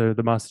 So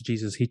the Master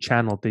Jesus, he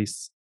channeled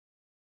these.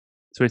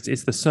 So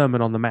it's the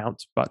Sermon on the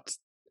Mount, but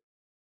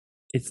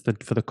it's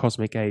for the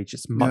cosmic age.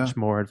 It's much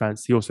more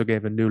advanced. He also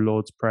gave a New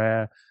Lord's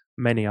Prayer,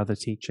 many other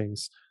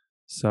teachings.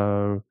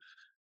 So,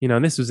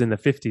 and this was in the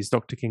 50s.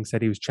 Dr. King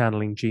said he was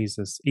channeling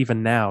Jesus.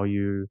 Even now,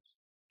 you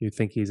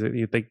think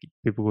you think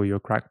people call you a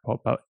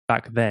crackpot, but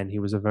back then he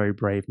was a very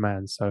brave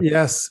man. So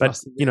yes, but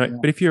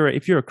but if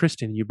you're a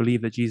Christian, you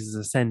believe that Jesus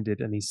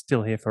ascended and he's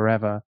still here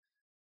forever.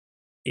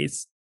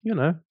 It's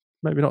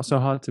maybe not so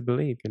hard to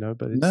believe,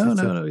 but it's,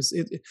 no.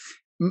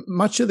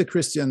 Much of the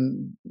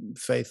Christian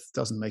faith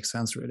doesn't make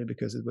sense really,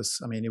 because it was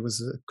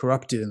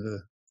corrupted in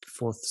the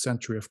 4th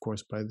century, of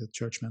course, by the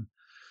churchmen.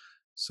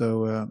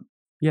 So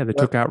they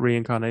took out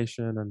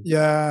reincarnation and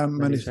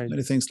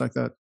many things like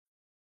that.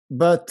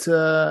 But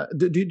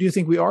do you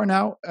think we are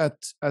now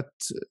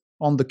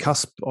on the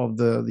cusp of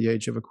the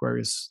age of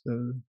Aquarius,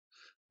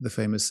 the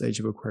famous age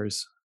of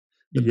Aquarius?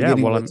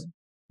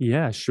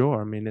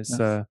 Sure. I mean,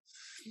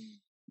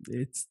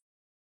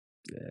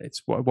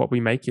 it's what we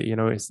make it.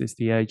 It's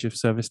the age of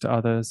service to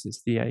others.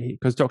 It's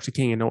because Dr.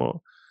 King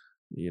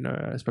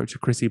I spoke to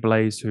Chrissy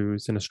Blaze,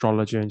 who's an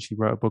astrologer, and she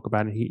wrote a book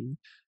about it.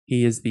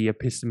 He is the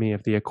epitome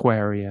of the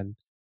Aquarian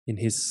in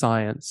his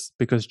science,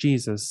 because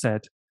Jesus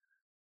said,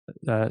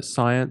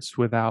 science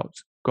without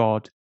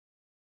God,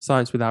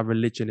 science without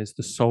religion is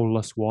the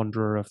soulless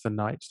wanderer of the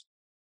night.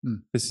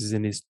 This is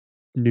in his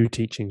new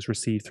teachings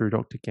received through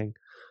Dr. King.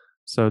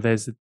 So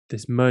there's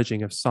this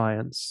merging of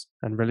science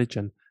and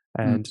religion.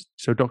 And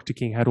so Dr.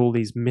 King had all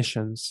these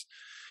missions.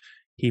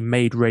 He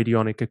made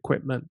radionic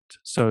equipment,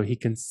 so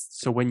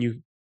when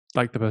you,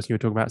 like the person you were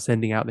talking about,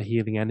 sending out the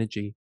healing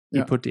energy,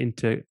 you put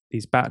into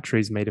these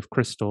batteries made of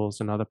crystals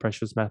and other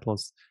precious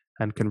metals,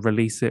 and can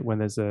release it when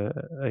there's a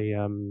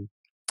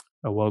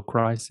world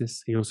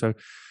crisis. He also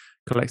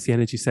collects the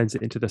energy, sends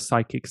it into the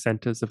psychic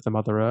centers of the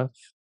Mother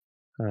Earth.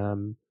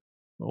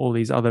 All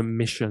these other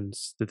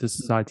missions that the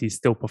society is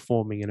still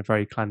performing in a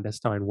very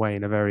clandestine way,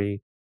 in a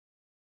very,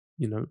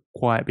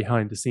 quiet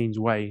behind the scenes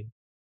way,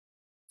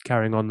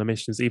 carrying on the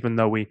missions, even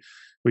though we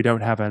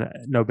don't have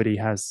nobody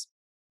has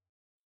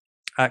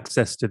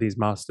access to these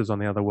masters on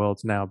the other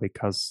worlds now,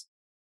 because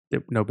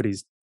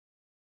nobody's,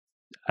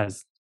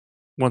 as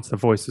once the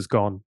voice is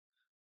gone,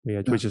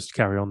 we just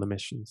carry on the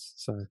missions.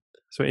 So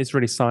it's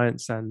really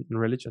science and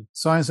religion.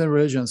 Science and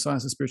religion,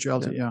 science and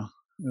spirituality. Yeah.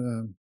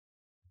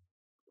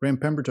 Graham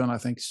Pemberton, I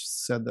think,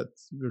 said that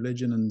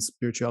religion and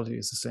spirituality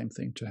is the same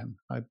thing to him.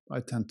 I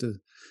tend to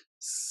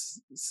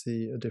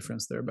see a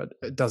difference there, but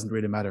it doesn't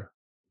really matter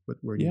what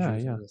word you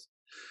use.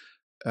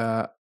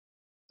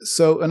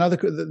 So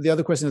the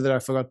other question that I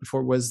forgot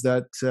before was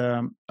that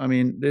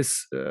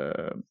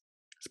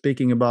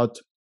speaking about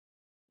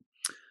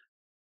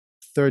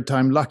third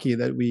time lucky,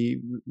 that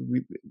we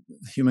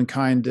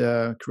humankind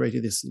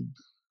created this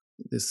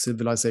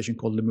civilization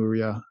called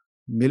Lemuria,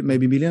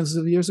 maybe millions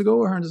of years ago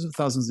or hundreds of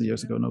thousands of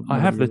years ago. I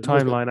have the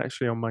timeline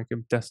actually on my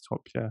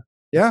desktop. Yeah,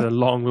 it's a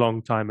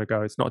long time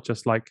ago. It's not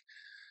just like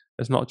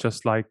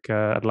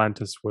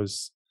Atlantis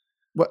was.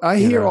 Well, I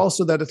hear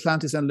also that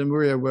Atlantis and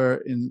Lemuria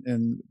were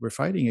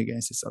fighting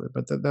against each other,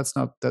 but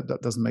that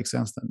doesn't make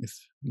sense then. If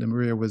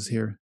Lemuria was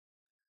here,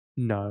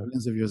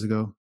 millions of years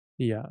ago.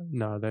 Yeah,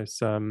 no,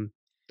 there's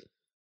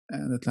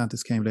and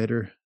Atlantis came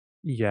later.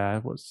 Yeah,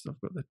 I've got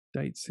the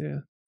dates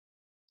here.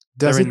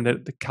 They're in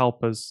the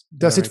Kalpas.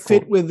 Does it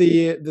fit with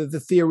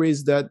the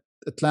theories that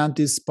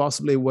Atlantis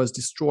possibly was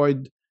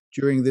destroyed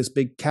during this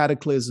big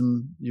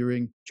cataclysm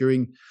during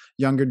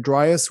Younger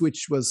Dryas,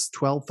 which was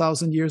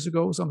 12,000 years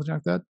ago, or something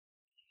like that?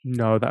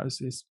 No,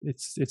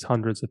 it's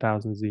hundreds of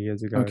thousands of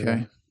years ago. Okay.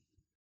 Yeah.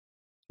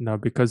 No,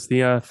 because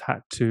the Earth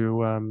had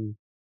to.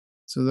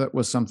 So that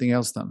was something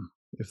else then.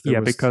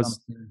 Because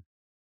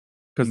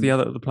the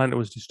other planet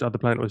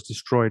was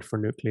destroyed for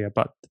nuclear,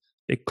 but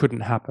it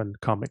couldn't happen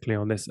karmically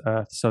on this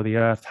Earth. So the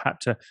Earth had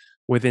to,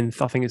 within,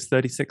 I think it's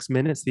 36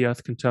 minutes, the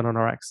Earth can turn on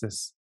our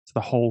axis to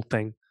the whole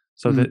thing.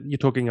 So that you're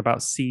talking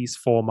about seas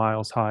 4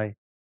 miles high,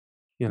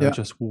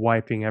 just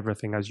wiping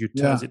everything as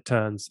it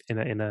turns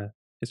in a.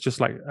 It's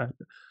just like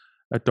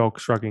a dog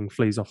shrugging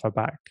fleas off her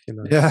back.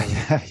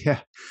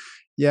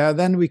 Yeah.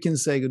 Then we can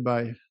say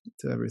goodbye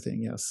to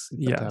everything. Yes.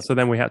 Yeah. So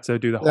then we had to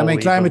do the whole. I mean,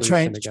 climate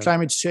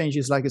change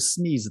is like a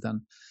sneeze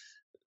then,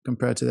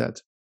 compared to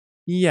that.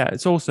 Yeah,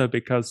 it's also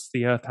because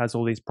the Earth has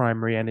all these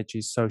primary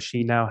energies, so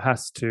she now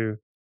has to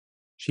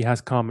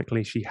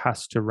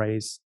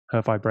raise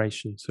her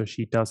vibration. So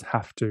she does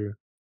have to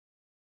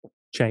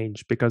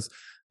change because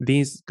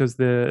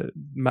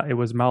it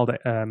was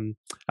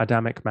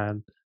Adamic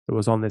man that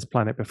was on this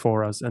planet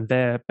before us, and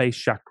their base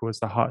chakra was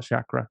the heart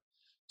chakra.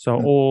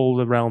 So all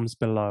the realms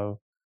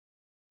below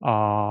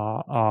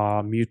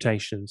are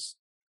mutations.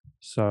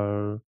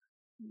 So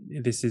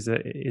this is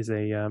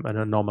an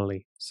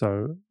anomaly.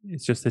 So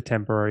it's just a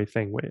temporary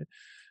thing.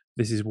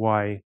 This is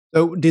why.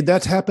 So did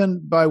that happen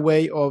by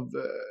way of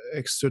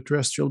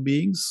extraterrestrial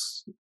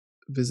beings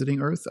visiting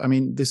Earth? I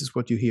mean, this is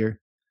what you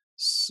hear.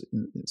 It's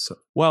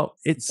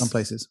some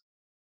places.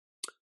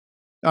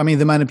 I mean,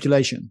 the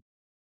manipulation.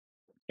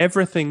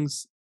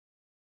 Everyone's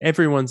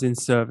in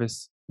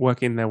service,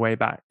 working their way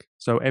back.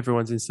 So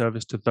everyone's in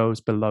service to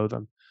those below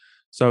them.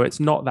 So it's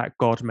not that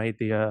God made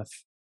the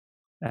Earth.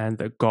 And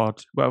that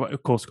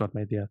of course God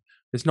made the Earth.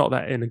 It's not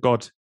that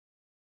God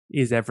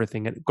is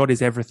everything, and God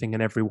is everything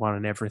and everyone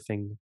and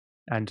everything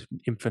and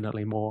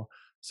infinitely more.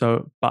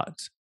 So,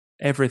 but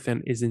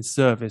everything is in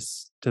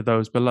service to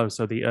those below.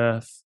 So the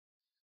Earth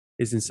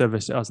is in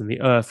service to us, and the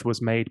Earth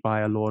was made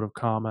by a Lord of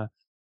Karma,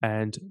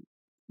 and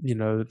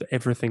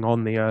everything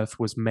on the Earth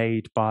was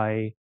made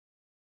by.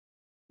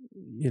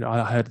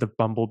 I heard the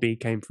bumblebee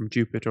came from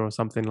Jupiter or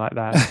something like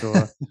that,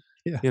 or.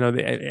 Yeah.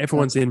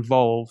 Everyone's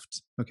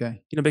involved.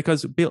 Okay.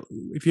 Because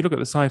if you look at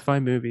the sci-fi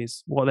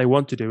movies, what they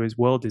want to do is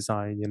world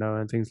design,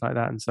 and things like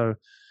that. And so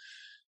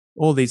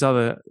all these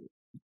other,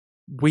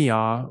 we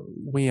are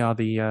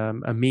the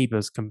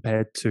amoebas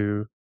compared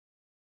to,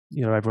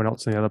 everyone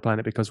else on the other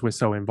planet, because we're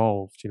so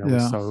involved.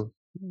 We're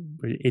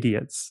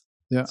idiots.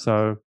 Yeah.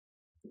 So,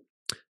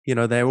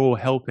 they're all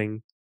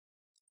helping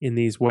in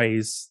these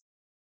ways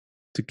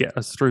to get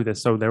us through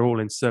this. So they're all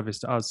in service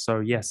to us.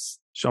 So yes,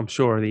 I'm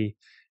sure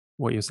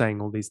what you're saying,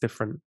 all these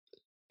different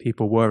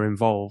people were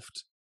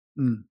involved,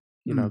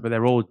 but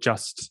they're all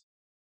just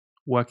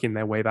working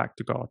their way back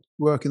to God.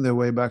 But they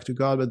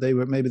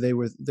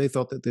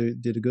thought that they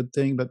did a good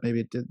thing, but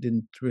maybe it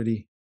didn't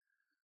really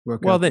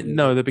work out.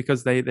 Well,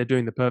 because they're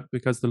doing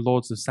because the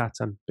lords of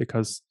Saturn,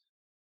 because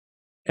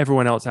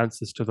everyone else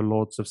answers to the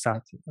lords of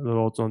Saturn, the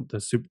lords on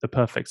the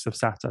perfects of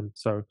Saturn.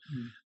 So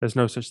there's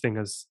no such thing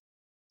as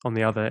on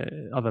the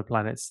other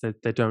planets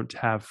that they don't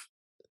have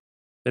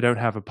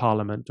a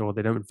parliament, or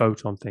they don't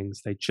vote on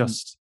things. They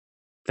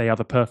are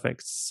the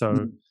perfects.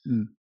 So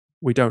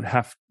we don't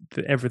have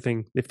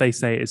everything. If they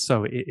say it is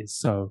so, it is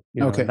so.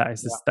 You know, Okay.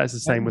 that's the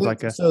same with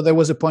like a. So there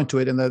was a point to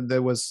it, and that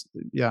there was,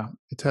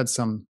 it had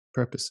some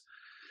purpose.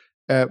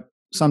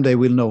 Someday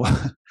we'll know.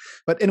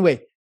 But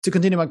anyway, to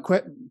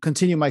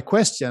continue my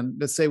question,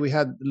 let's say we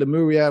had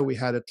Lemuria, we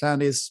had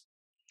Atlantis.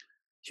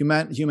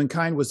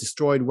 Humankind was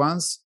destroyed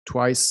once,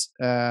 twice,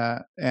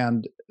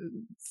 and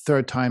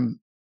third time,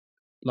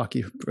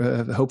 lucky,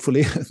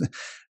 hopefully,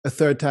 a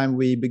third time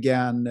we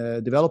began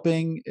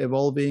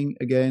evolving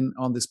again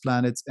on this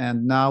planet,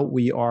 and now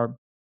we are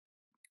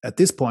at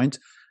this point.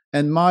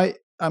 And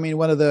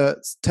one of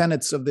the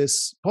tenets of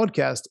this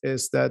podcast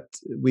is that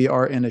we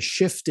are in a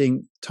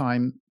shifting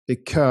time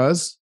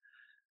because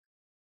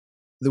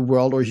the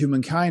world or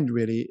humankind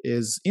really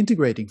is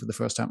integrating for the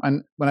first time.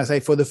 And when I say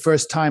for the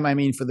first time, I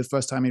mean for the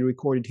first time in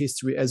recorded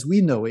history as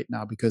we know it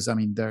now, because I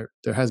mean there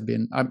has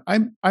been,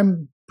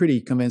 I'm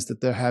pretty convinced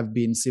that there have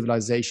been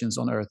civilizations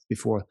on Earth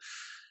before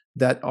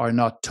that are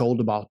not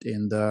told about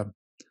in the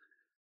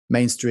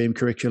mainstream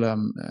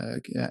curriculum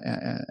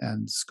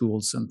and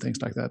schools and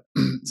things like that,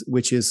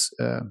 which is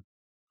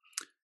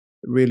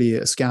really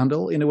a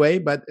scandal in a way,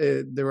 but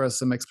there are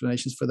some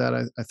explanations for that,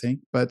 I think.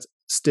 But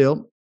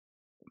still,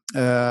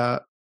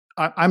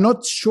 I'm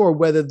not sure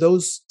whether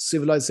those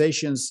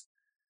civilizations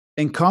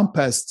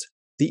encompassed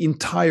the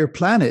entire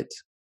planet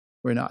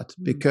or not,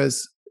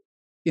 because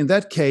in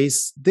that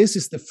case, this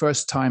is the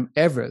first time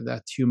ever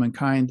that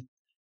humankind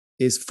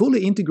is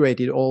fully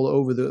integrated all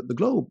over the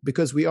globe,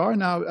 because we are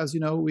now, as you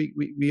know,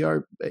 we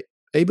are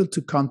able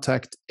to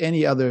contact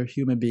any other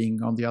human being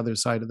on the other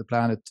side of the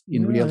planet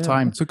in real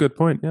time. That's a good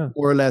point, yeah.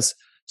 More or less.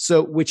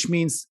 So, which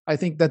means, I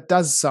think that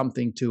does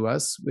something to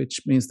us,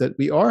 which means that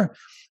we are,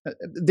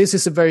 this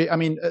is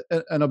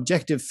an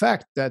objective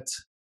fact that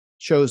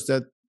shows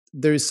that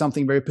there is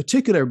something very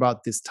particular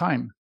about this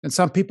time. And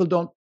some people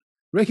don't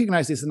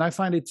recognize this, and I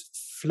find it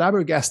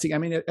flabbergasting. I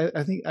mean,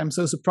 I think I'm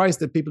so surprised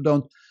that people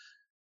don't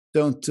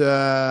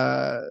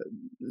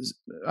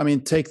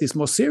take this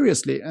more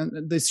seriously,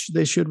 and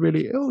they should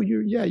really,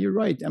 you're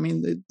right. I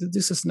mean,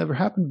 this has never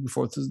happened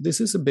before. So this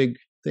is a big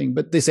thing,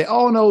 but they say,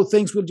 oh no,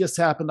 things will just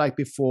happen like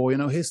before. You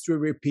know, history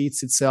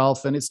repeats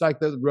itself, and it's like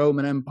the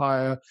Roman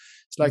Empire.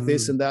 It's like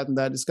this and that and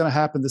that. It's going to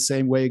happen the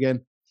same way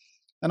again.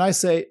 And I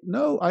say,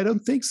 no, I don't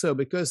think so,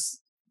 because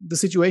the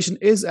situation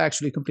is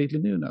actually completely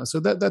new now.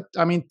 So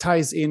that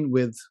ties in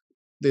with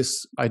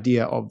this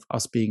idea of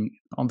us being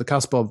on the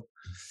cusp of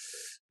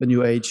the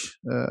new age.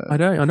 I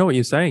know what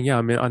you're saying. Yeah,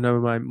 I mean, I know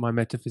my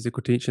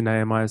metaphysical teacher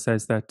Nehemiah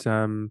says that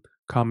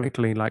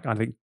karmically, like I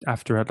think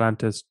after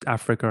Atlantis,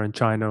 Africa and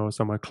China or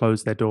somewhere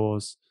closed their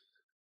doors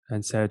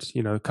and said,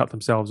 cut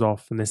themselves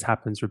off, and this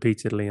happens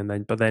repeatedly,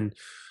 but then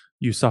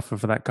you suffer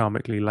for that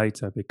karmically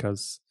later,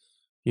 because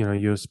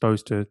you're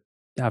supposed to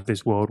have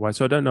this worldwide.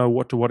 So I don't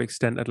know to what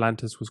extent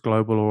Atlantis was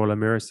global or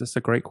Lemuria. That's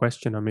a great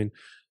question. I mean,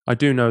 I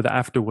do know that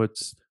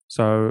afterwards,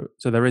 so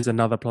there is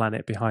another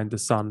planet behind the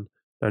sun,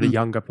 a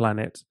younger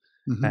planet,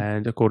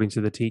 and according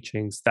to the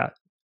teachings, that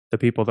the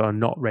people that are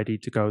not ready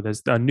to go,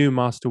 there's a new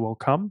master will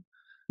come.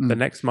 The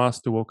next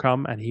master will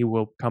come, and he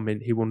will come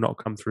in. He will not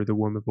come through the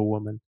womb of a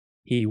woman.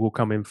 He will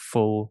come in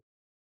full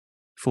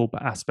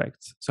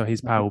aspects. So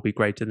his power will be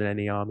greater than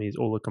any armies,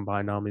 all the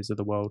combined armies of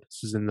the world.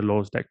 This is in the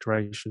Lord's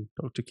Declaration,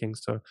 Dr. King.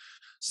 So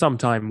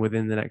sometime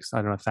within the next,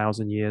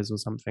 1,000 years or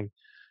something,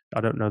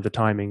 I don't know the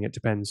timing. It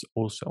depends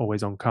also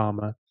always on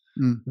karma.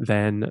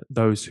 Then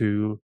those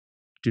who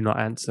do not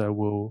answer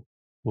will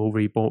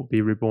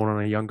be reborn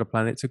on a younger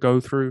planet to go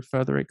through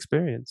further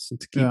experience and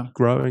to keep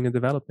growing and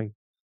developing.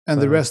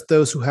 And the rest,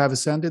 those who have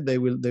ascended, they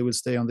will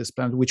stay on this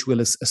planet, which will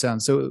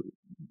ascend. So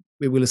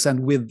we will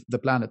ascend with the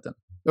planet then.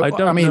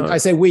 I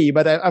say we,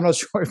 but I'm not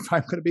sure if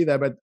I'm going to be there,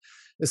 but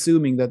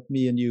assuming that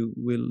me and you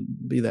will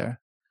be there.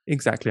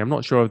 Exactly. I'm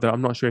not sure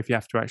if you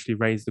have to actually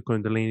raise the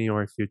Kundalini,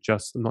 or if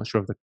I'm not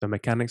sure of the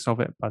mechanics of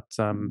it, but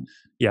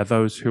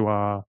those who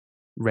are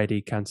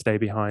ready can stay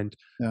behind,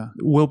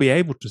 will be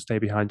able to stay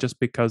behind, just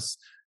because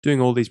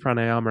doing all these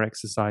pranayama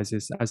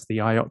exercises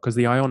because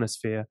the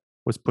ionosphere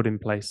was put in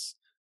place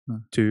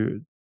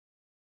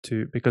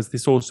because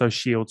this also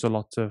shields a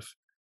lot of,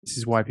 this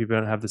is why people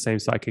don't have the same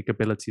psychic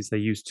abilities they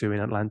used to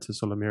in Atlantis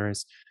or Lemuria,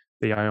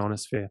 the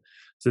ionosphere.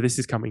 So this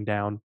is coming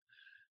down,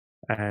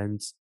 and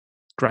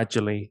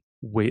gradually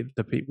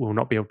the people will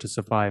not be able to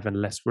survive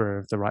unless we're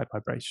of the right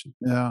vibration.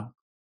 Yeah.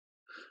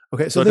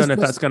 Okay, so I don't know if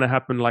that's going to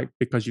happen like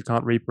because you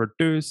can't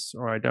reproduce,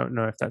 or I don't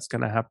know if that's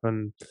going to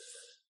happen.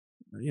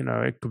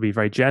 It could be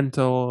very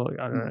gentle.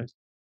 I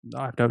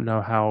don't know.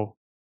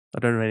 I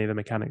don't know any of the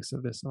mechanics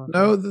of this.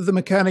 No, the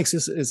mechanics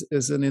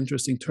is an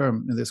interesting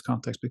term in this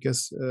context,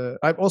 because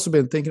I've also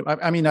been thinking.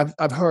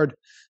 I've heard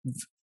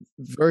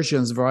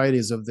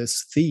varieties of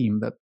this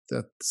theme that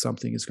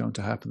something is going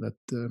to happen, that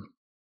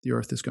the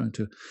Earth is going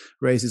to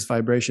raise its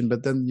vibration.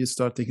 But then you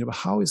start thinking about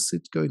how is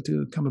it going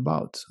to come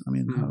about? I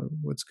mean,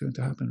 what's going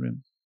to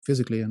happen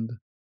physically and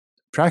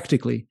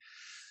practically?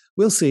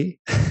 We'll see.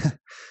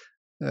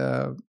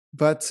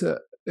 But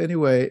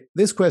anyway,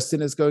 this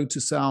question is going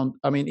to sound,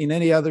 in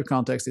any other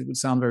context, it would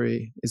sound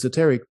very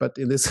esoteric. But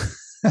in this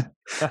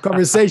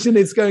conversation.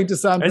 It's going to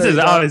sound this is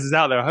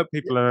out there. I hope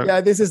people are.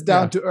 Yeah, this is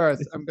down to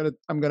earth.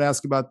 I'm gonna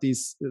ask about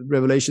these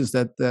revelations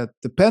that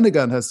the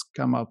Pentagon has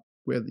come up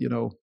with.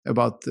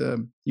 About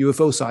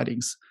UFO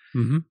sightings.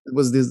 Mm-hmm.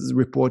 Was this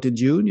report in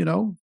June?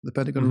 The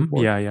Pentagon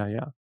report.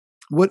 Yeah.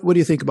 What do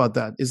you think about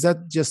that? Is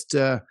that just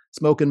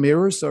smoke and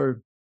mirrors,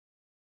 or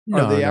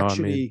are they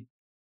actually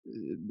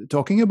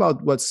talking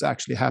about what's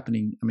actually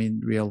happening? I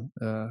mean, real.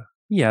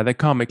 Yeah, they're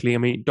karmically. I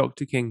mean,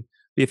 Dr. King,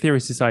 the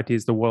Aetherius Society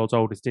is the world's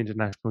oldest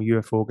international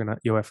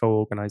UFO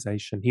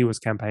organization. He was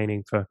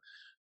campaigning for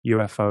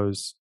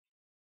UFOs,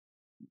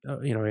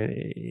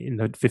 in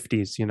the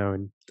 50s,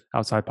 and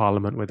outside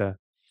Parliament with a.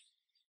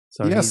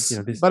 So yes,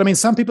 but I mean,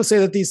 some people say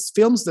that these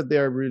films that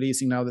they're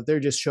releasing now, that they're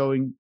just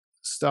showing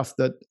stuff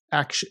that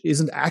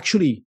isn't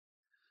actually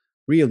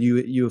real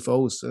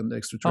UFOs and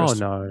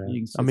extraterrestrial. Oh no.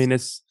 I mean,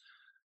 it's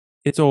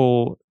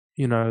all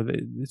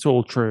it's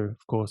all true,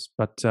 of course,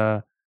 but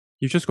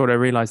you've just got to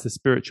realize the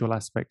spiritual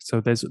aspect.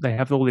 So they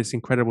have all this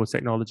incredible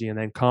technology, and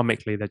then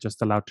karmically they're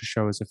just allowed to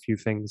show us a few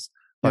things.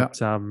 But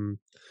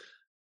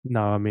no,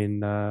 I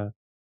mean,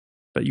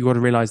 but you got to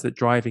realize that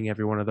driving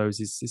every one of those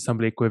is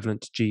somebody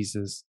equivalent to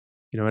Jesus.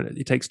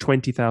 It takes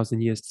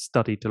 20,000 years to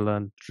study to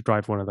learn to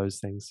drive one of those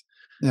things.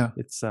 Yeah,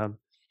 it's and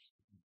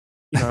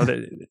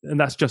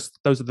that's just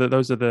those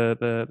are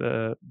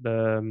the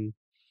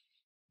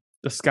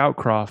scout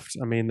craft.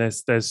 I mean,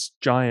 there's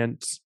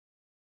giant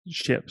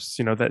ships,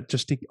 that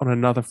just on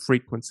another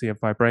frequency of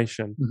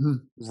vibration,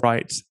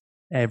 right?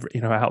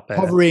 Out there,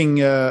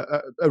 hovering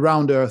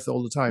around Earth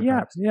all the time.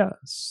 Yeah.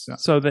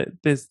 So that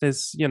there's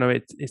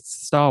it's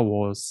Star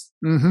Wars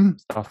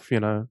stuff,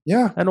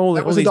 Yeah, and all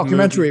that was all a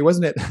documentary,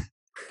 wasn't it?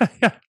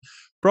 Yeah,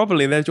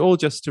 probably. They're all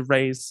just to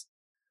raise,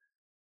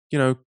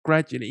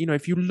 gradually.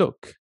 If you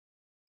look,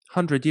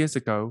 100 years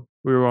ago,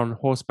 we were on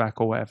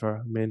horseback or whatever.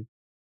 I mean,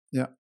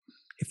 yeah.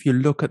 If you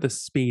look at the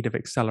speed of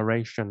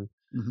acceleration,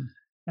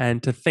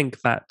 and to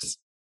think that,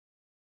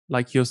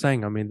 like you're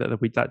saying, I mean,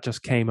 that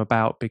just came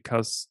about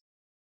because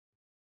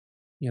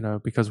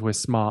we're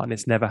smart and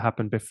it's never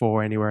happened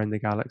before anywhere in the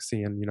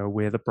galaxy, and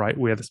we're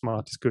the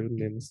smartest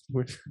goons.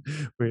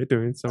 We're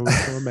doing so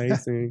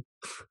amazing.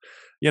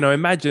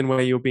 Imagine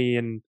where you'll be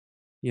in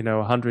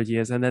 100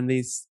 years, and then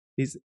these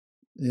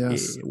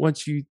yes.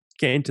 Once you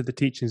get into the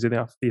teachings of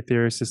the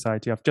Aetherius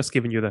Society, I've just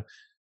given you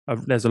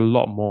there's a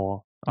lot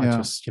more. I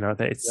just that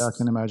I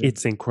can imagine.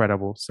 It's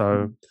incredible.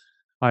 So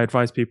I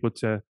advise people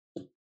to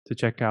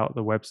check out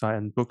the website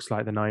and books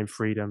like The 9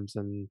 Freedoms,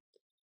 and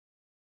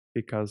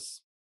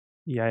because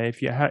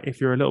if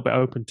you're a little bit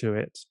open to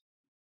it,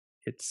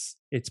 it's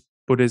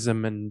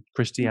Buddhism and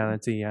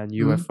Christianity and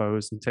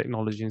UFOs and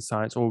technology and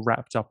science all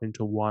wrapped up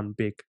into one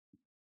big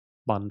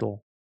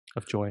bundle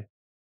of joy.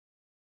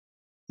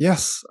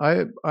 Yes,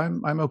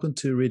 I'm open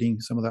to reading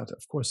some of that.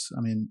 Of course,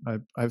 I mean, I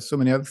have so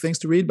many other things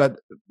to read,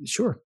 but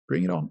sure,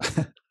 bring it on.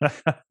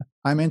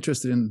 I'm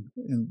interested in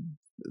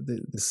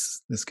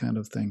this kind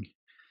of thing.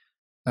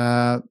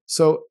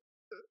 So,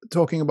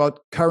 talking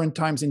about current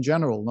times in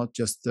general, not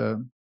just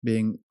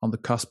being on the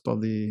cusp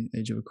of the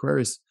age of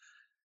Aquarius,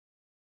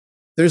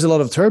 there's a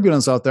lot of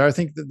turbulence out there. I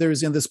think that there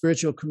is in the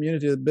spiritual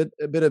community a bit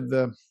of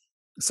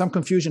some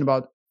confusion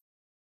about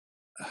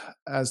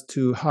as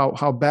to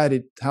how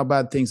bad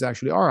things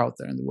actually are out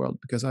there in the world.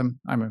 Because I'm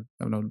a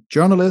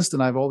journalist,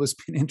 and I've always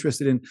been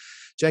interested in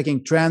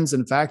checking trends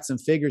and facts and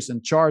figures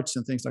and charts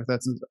and things like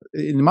that. And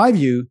in my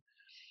view,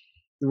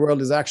 the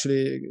world is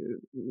actually,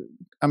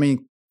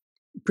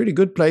 pretty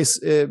good place.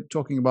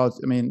 Talking about,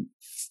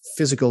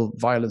 physical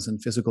violence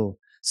and physical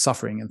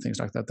suffering and things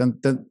like that.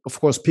 Then of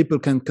course people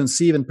can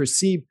conceive and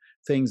perceive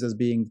things as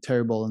being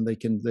terrible, and they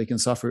can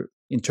suffer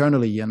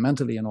internally and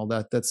mentally and all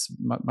that. That's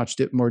much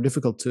more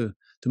difficult to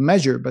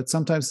measure. But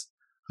sometimes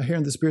I hear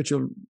in the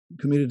spiritual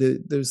community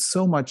there's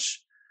so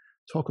much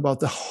talk about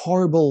the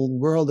horrible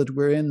world that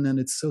we're in, and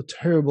it's so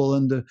terrible,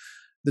 and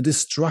the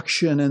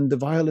destruction and the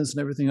violence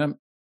and everything.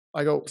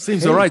 I go,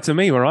 seems all right to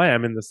me where I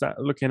am in the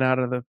looking out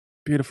of the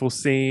beautiful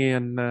sea,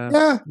 and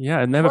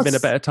never been a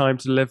better time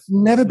to live.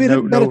 Never been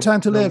a better time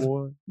to live.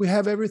 We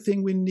have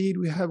everything we need.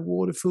 We have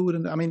water, food,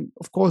 and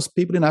of course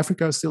people in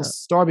Africa are still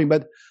starving,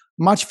 but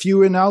much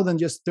fewer now than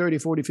just 30,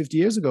 40, 50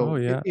 years ago. Oh,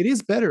 yeah. It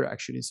is better,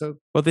 actually. So,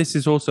 well, this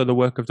is also the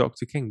work of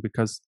Dr. King,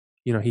 because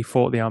he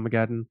fought the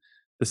Armageddon.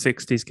 The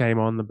 60s came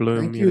on, the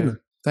bloom.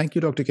 Thank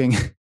you, Dr. King.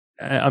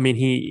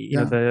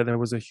 There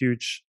was a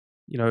huge,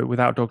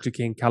 without Dr.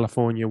 King,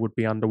 California would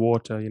be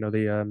underwater.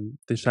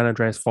 The San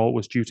Andreas fault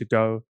was due to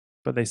go,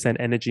 but they sent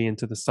energy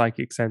into the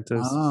psychic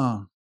centers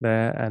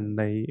there, and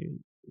they've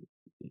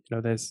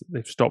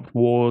stopped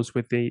wars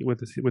with the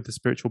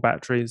spiritual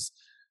batteries.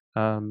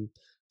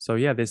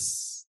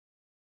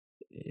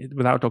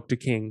 Without Dr.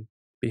 King,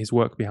 his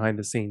work behind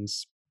the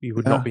scenes, you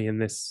would not be in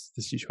the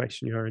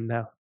situation you're in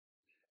now.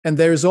 And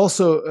there is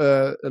also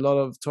a lot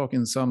of talk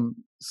in some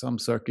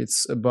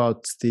circuits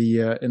about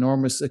the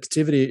enormous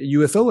activity,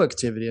 UFO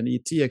activity and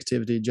ET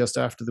activity just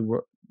after the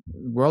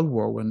World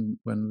War, when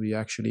we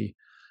actually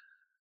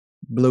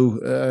blew,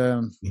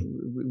 the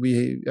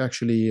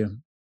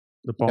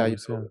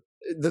bombs,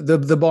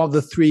 the bomb,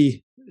 the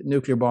 3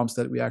 nuclear bombs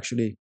that we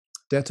actually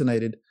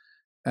detonated,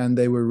 and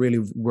they were really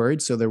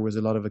worried. So there was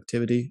a lot of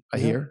activity, I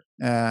hear,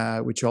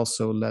 which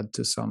also led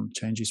to some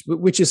changes,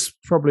 which is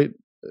probably,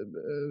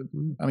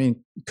 I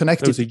mean,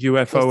 connected. There was a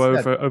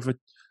UFO there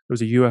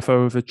was a UFO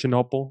over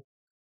Chernobyl.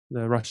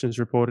 The Russians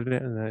reported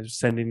it, and they're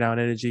sending down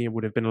energy. It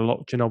would have been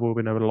Chernobyl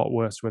would have been a lot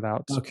worse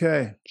without.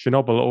 Okay.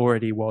 Chernobyl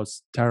already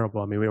was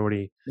terrible. I mean, we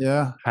already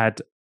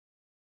had,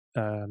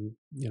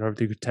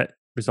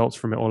 results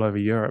from it all over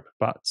Europe.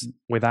 But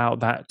without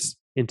that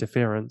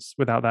interference,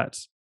 without that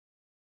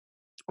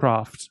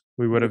craft,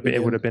 it would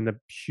have been a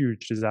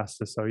huge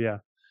disaster. So yeah,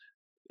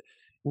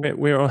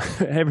 we're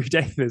every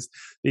day there's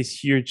these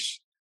huge.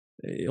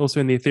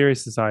 Also in the Ethereal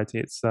Society,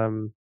 it's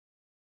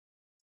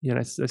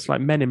it's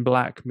like Men in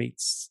Black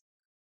meets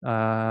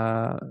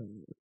Star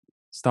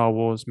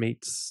Wars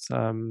meets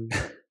the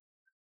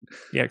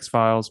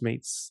X-Files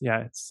meets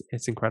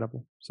it's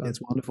incredible. So it's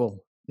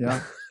wonderful.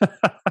 Yeah.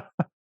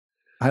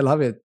 I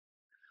love it.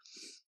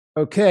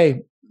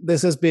 Okay,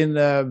 this has been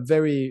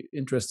very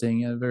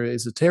interesting and very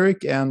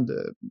esoteric and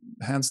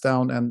hands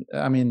down. And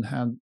I mean,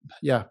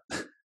 Do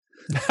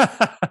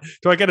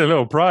I get a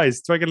little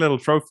prize? Do I get a little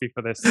trophy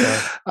for this?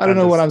 I don't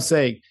know what I'm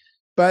saying,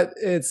 but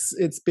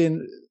it's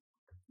been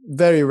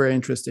very, very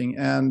interesting,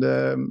 and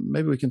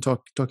maybe we can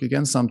talk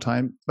again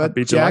sometime. But I'd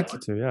be Jack,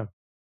 delighted to, yeah.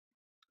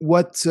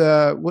 What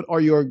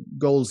are your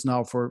goals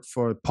now for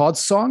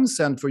Podsongs,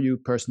 and for you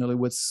personally?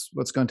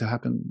 What's going to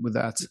happen with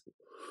that?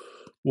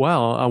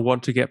 Well, I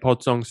want to get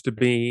Podsongs to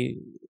be,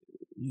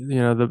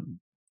 a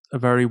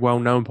very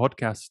well-known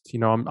podcast.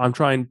 I'm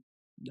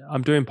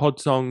doing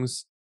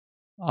Podsongs.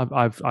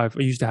 I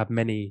used to have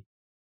many.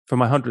 For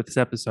my 100th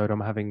episode, I'm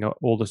having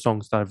all the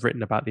songs that I've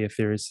written about the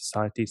Ethereal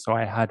Society. So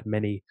I had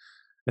many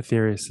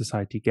Ethereal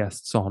Society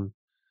guests on,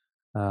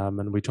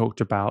 and we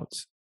talked about,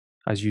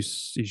 as you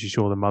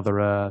saw, the Mother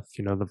Earth,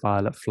 the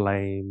Violet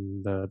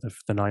Flame, the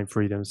 9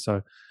 Freedoms.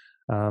 So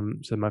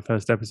my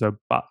first episode,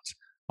 but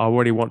I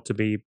already want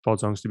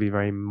Podsongs to be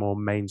very more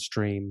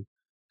mainstream,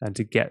 and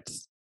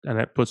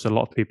it puts a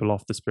lot of people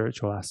off the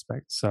spiritual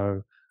aspect.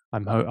 So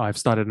I've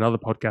started another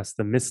podcast,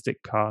 the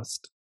Mystic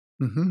Cast.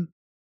 Mm-hmm.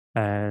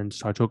 And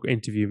I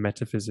interview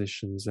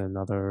metaphysicians and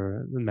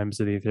other members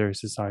of the Ethereal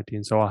Society,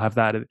 and so I'll have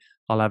that.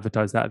 I'll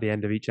advertise that at the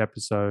end of each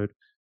episode,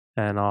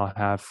 and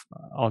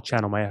I'll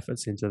channel my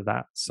efforts into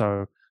that.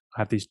 So I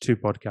have these 2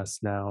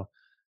 podcasts now,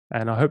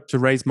 and I hope to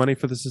raise money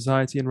for the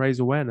society and raise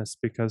awareness,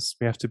 because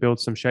we have to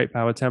build some shape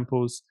power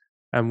temples,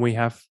 and we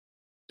have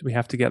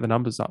to get the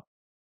numbers up.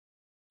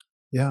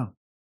 Yeah.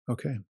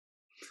 Okay.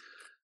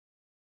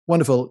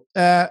 Wonderful.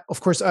 Of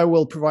course, I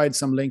will provide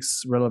some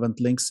relevant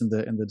links in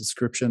the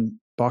description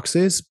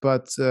boxes,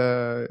 but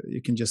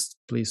you can just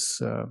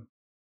please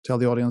tell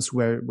the audience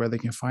where they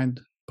can find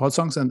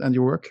Podsongs and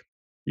your work.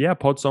 Yeah,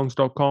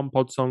 podsongs.com,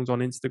 Podsongs on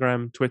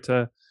Instagram,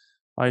 Twitter,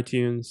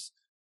 iTunes.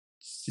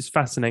 It's just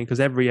fascinating because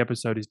every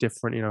episode is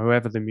different.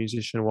 Whoever the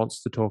musician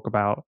wants to talk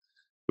about,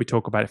 we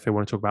talk about. If they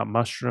want to talk about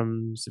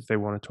mushrooms, if they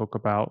want to talk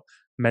about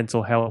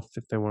mental health,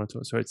 if they want to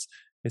talk. So it's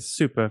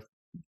super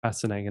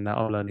fascinating, and that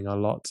I'm learning a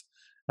lot.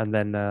 And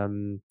then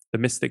the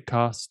Mystic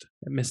Cast,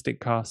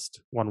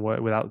 one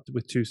word without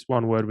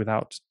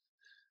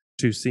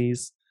 2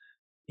 C's,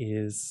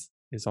 is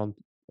on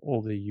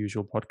all the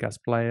usual podcast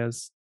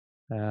players.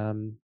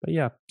 But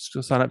yeah,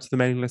 just sign up to the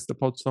mailing list at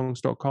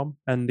podsongs.com.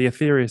 And the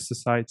Ethereal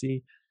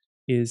Society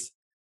is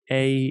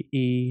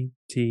AETHRIUS.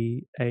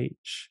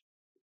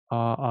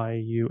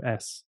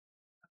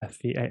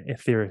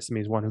 Ethereus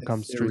means one who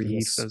comes through the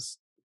ethers.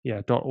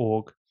 Yeah,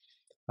 .org.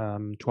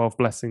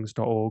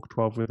 12blessings.org,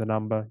 12 with a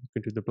number. You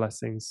can do the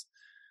blessings.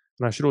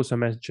 And I should also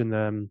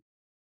mention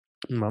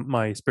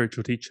my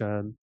spiritual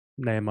teacher,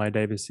 Nehemiah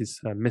Davis, is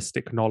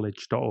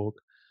mysticknowledge.org.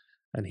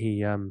 And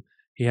he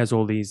has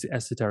all these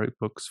esoteric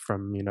books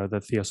from,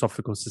 the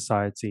Theosophical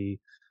Society,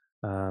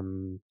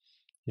 all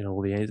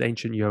the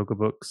ancient yoga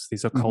books,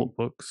 these occult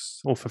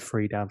books, all for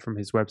free down from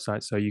his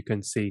website. So you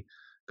can see,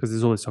 because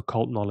there's all this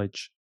occult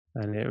knowledge,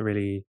 and it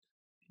really,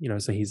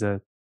 so he's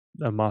a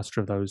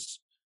master of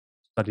those,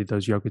 studied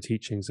those yoga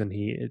teachings, and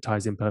it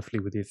ties in perfectly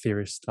with the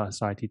Ethereal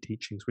Society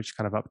teachings, which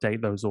kind of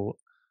update those all.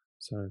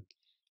 So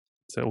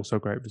it's also a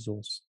great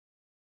resource.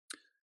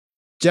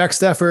 Jack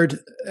Stafford,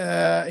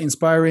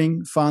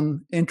 inspiring,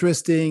 fun,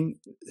 interesting.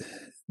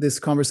 This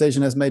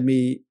conversation has made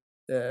me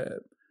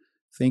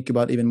think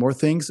about even more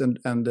things and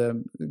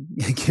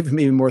given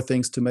me even more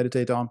things to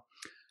meditate on.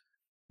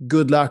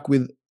 Good luck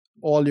with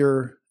all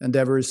your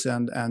endeavors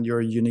and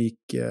your unique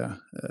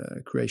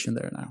creation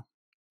there now.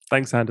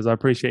 Thanks, Anders. I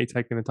appreciate you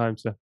taking the time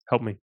to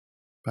help me.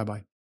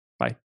 Bye-bye.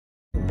 Bye.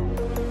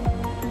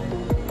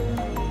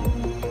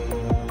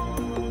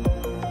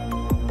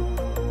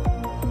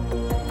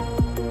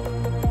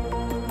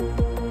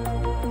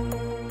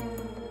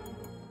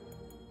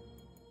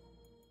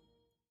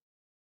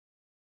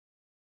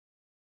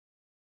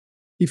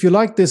 If you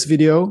like this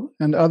video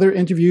and other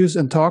interviews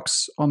and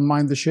talks on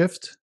Mind the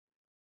Shift,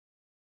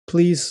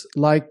 please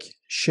like,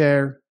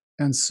 share,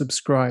 and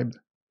subscribe.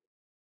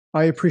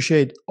 I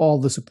appreciate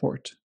all the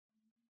support.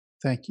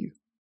 Thank you.